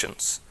other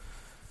nations?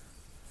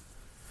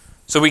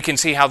 So we can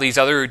see how these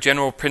other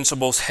general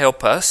principles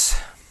help us.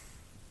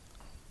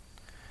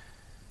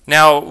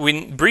 Now,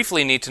 we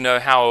briefly need to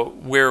know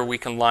where we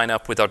can line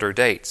up with other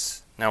dates.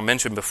 Now,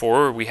 mentioned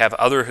before, we have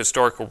other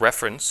historical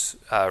reference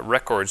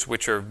records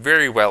which are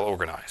very well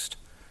organized.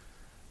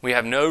 We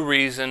have no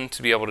reason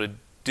to be able to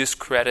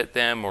discredit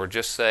them or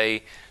just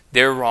say,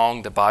 they're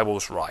wrong, the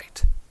Bible's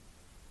right.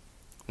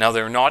 Now,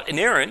 they're not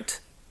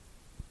inerrant.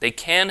 They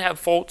can have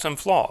faults and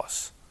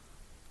flaws.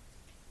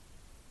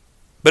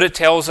 But it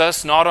tells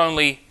us not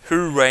only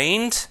who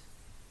reigned,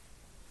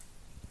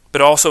 but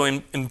also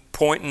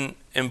important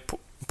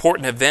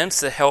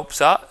events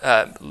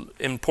that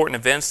important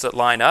events that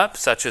line up,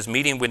 such as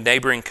meeting with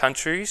neighboring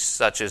countries,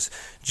 such as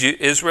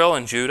Israel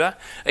and Judah.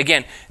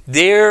 Again,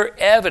 their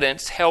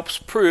evidence helps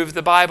prove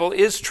the Bible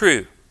is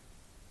true.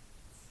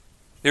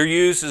 They're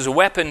used as a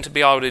weapon to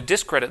be able to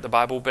discredit the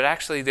Bible, but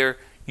actually they're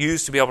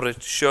used to be able to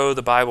show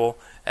the Bible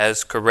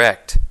as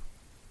correct.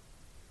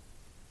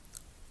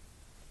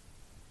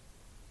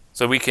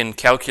 So we can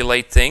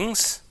calculate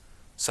things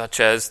such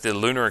as the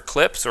lunar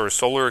eclipse or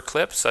solar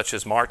eclipse, such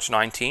as March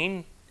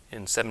 19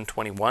 in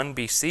 721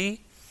 BC.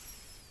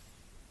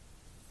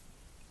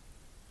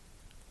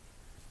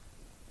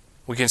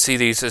 We can see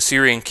these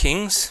Assyrian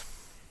kings.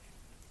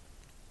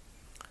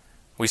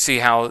 We see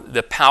how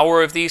the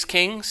power of these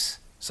kings,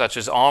 such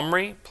as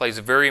Omri, plays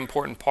a very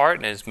important part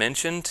and is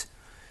mentioned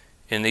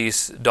in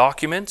these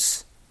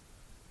documents.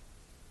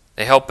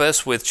 They help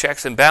us with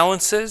checks and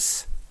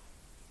balances.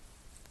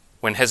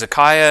 When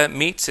Hezekiah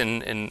meets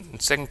in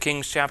 2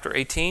 Kings chapter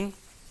 18,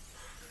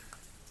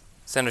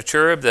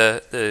 Sennacherib,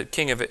 the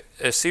king of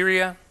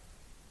Assyria,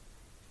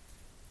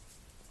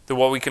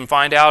 what we can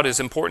find out is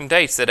important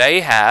dates. That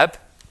Ahab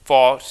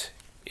fought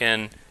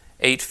in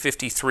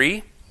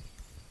 853.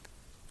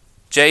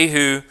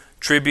 Jehu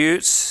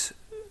tributes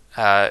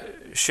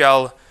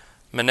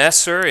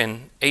Shalmaneser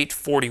in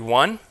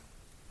 841.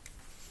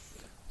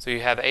 So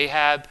you have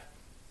Ahab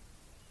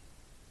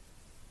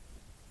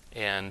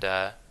and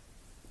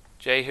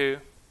Jehu.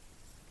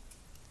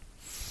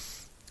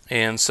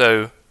 And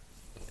so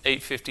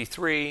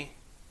 853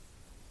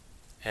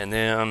 and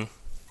then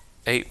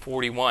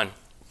 841.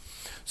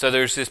 So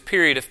there's this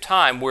period of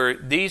time where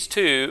these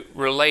two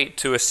relate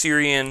to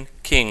Assyrian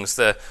kings,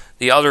 the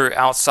other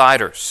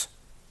outsiders.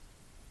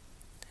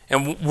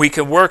 And we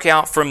can work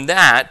out from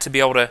that to be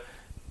able to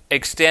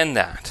extend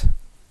that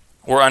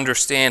or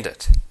understand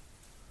it,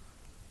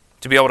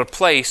 to be able to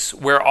place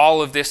where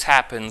all of this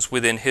happens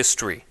within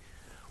history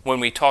when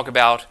we talk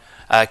about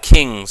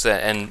kings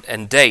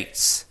and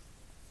dates.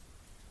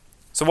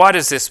 So why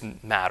does this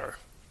matter?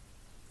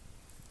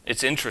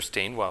 It's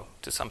interesting. Well,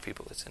 to some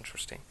people it's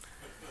interesting.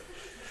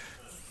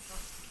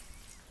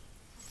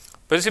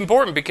 But it's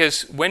important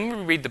because when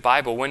we read the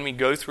Bible, when we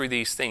go through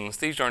these things,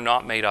 these are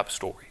not made up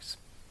stories.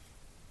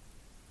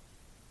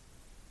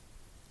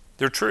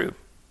 They're true.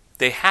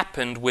 They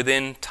happened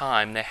within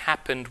time. They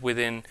happened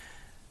within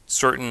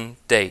certain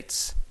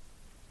dates.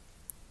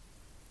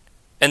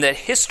 And that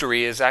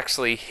history is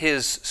actually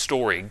His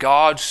story,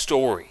 God's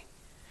story,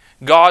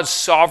 God's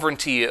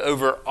sovereignty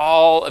over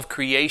all of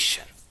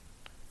creation.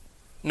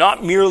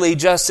 Not merely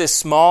just a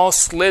small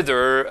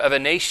slither of a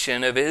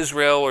nation of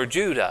Israel or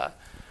Judah,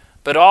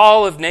 but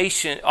all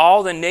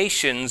the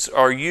nations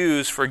are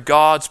used for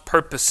God's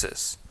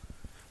purposes.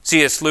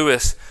 C.S.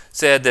 Lewis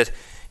said that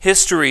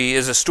history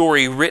is a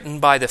story written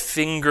by the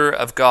finger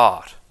of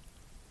God.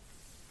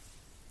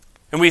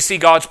 And we see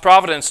God's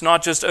providence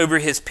not just over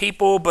His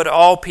people, but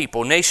all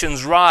people.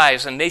 Nations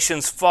rise and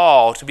nations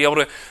fall to be able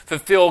to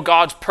fulfill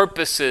God's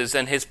purposes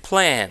and His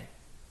plan.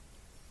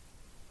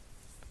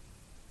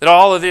 That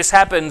all of this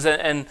happens,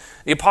 and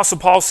the Apostle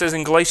Paul says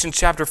in Galatians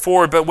chapter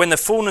 4, "But when the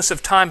fullness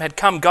of time had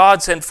come,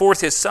 God sent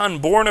forth His Son,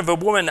 born of a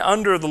woman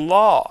under the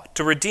law,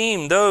 to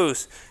redeem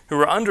those who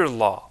were under the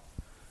law,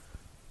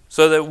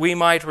 so that we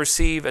might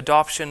receive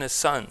adoption as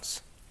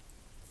sons."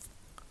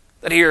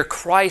 That here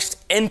Christ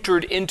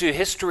entered into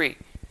history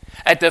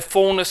at the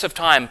fullness of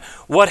time.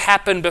 What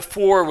happened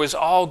before was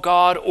all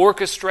God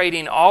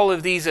orchestrating all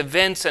of these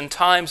events and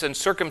times and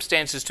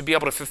circumstances to be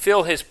able to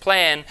fulfill His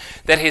plan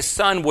that His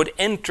Son would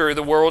enter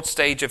the world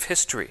stage of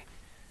history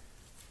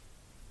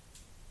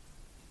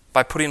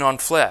by putting on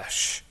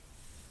flesh.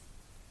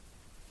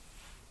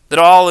 That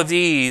all of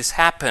these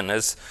happen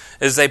as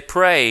they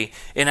pray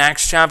in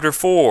Acts chapter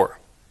 4.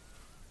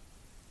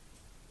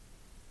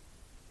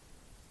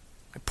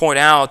 I point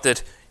out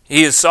that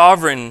He is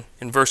sovereign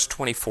in verse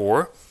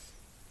 24.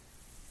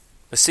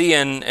 The sea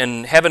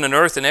and heaven and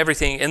earth and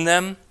everything in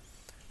them,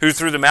 who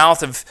through the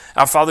mouth of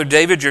our father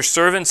David, your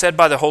servant, said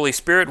by the Holy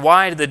Spirit,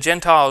 "Why do the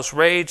Gentiles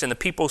rage and the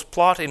peoples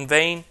plot in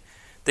vain?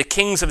 The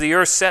kings of the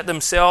earth set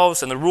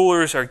themselves, and the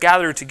rulers are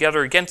gathered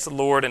together against the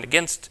Lord and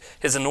against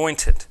His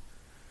anointed.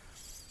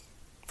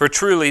 For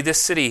truly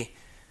this city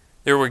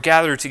there were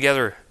gathered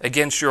together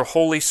against your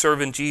holy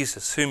servant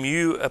Jesus, whom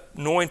you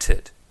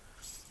anointed,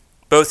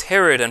 both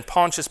Herod and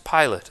Pontius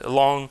Pilate,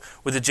 along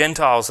with the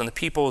Gentiles and the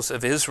peoples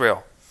of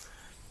Israel,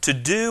 to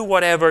do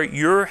whatever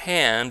your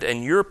hand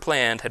and your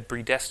plan had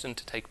predestined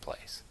to take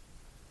place."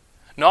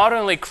 Not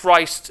only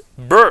Christ's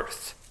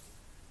birth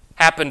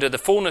happened at the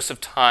fullness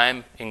of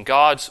time in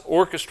God's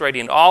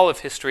orchestrating all of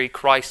history,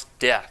 Christ's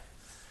death.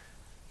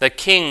 The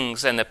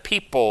kings and the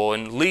people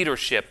and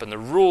leadership and the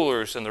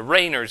rulers and the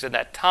reigners at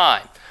that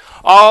time,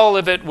 all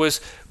of it was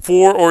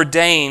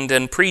foreordained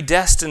and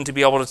predestined to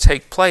be able to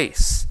take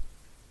place.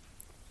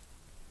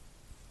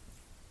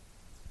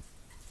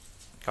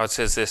 God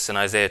says this in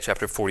Isaiah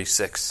chapter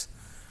 46,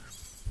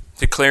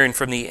 declaring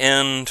from the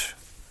end,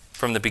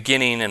 from the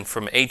beginning, and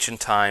from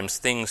ancient times,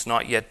 things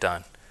not yet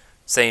done,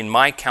 saying,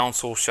 "My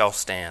counsel shall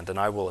stand, and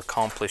I will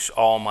accomplish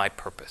all my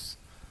purpose."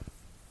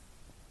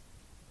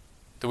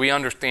 Do we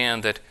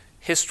understand that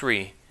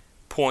history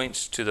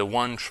points to the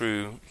one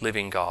true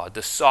living God,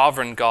 the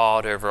sovereign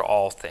God over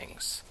all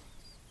things?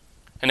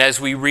 And as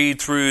we read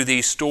through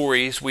these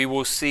stories, we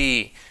will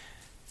see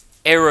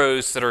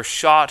arrows that are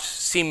shot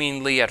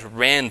seemingly at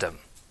random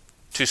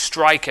to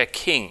strike a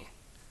king,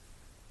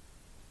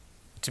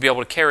 to be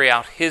able to carry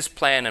out His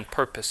plan and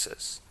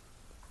purposes.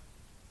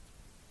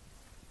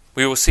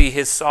 We will see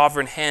His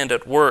sovereign hand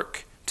at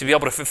work to be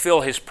able to fulfill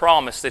His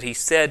promise that He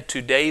said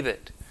to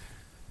David,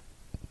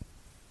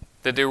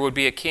 that there would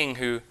be a king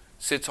who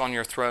sits on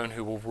your throne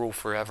who will rule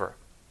forever.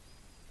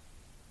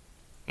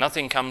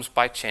 Nothing comes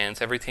by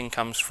chance. Everything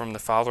comes from the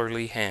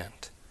fatherly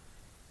hand.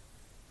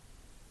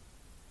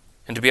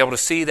 And to be able to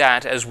see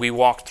that as we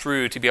walk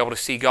through, to be able to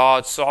see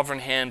God's sovereign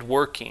hand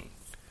working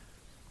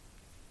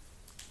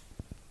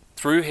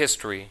through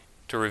history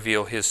to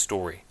reveal His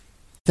story.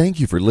 Thank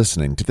you for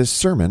listening to this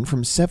sermon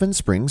from Seven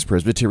Springs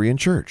Presbyterian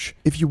Church.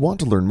 If you want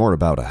to learn more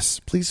about us,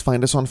 please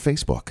find us on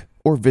Facebook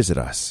or visit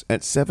us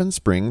at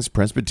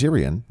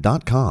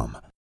sevenspringspresbyterian.com.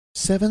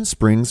 Seven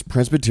Springs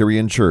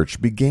Presbyterian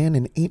Church began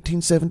in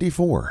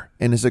 1874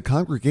 and is a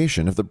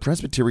congregation of the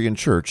Presbyterian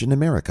Church in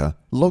America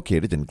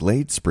located in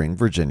Glade Spring,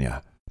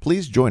 Virginia.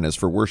 Please join us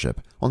for worship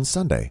on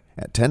Sunday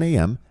at 10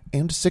 a.m.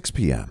 and 6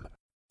 p.m.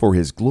 for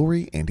His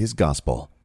glory and His gospel.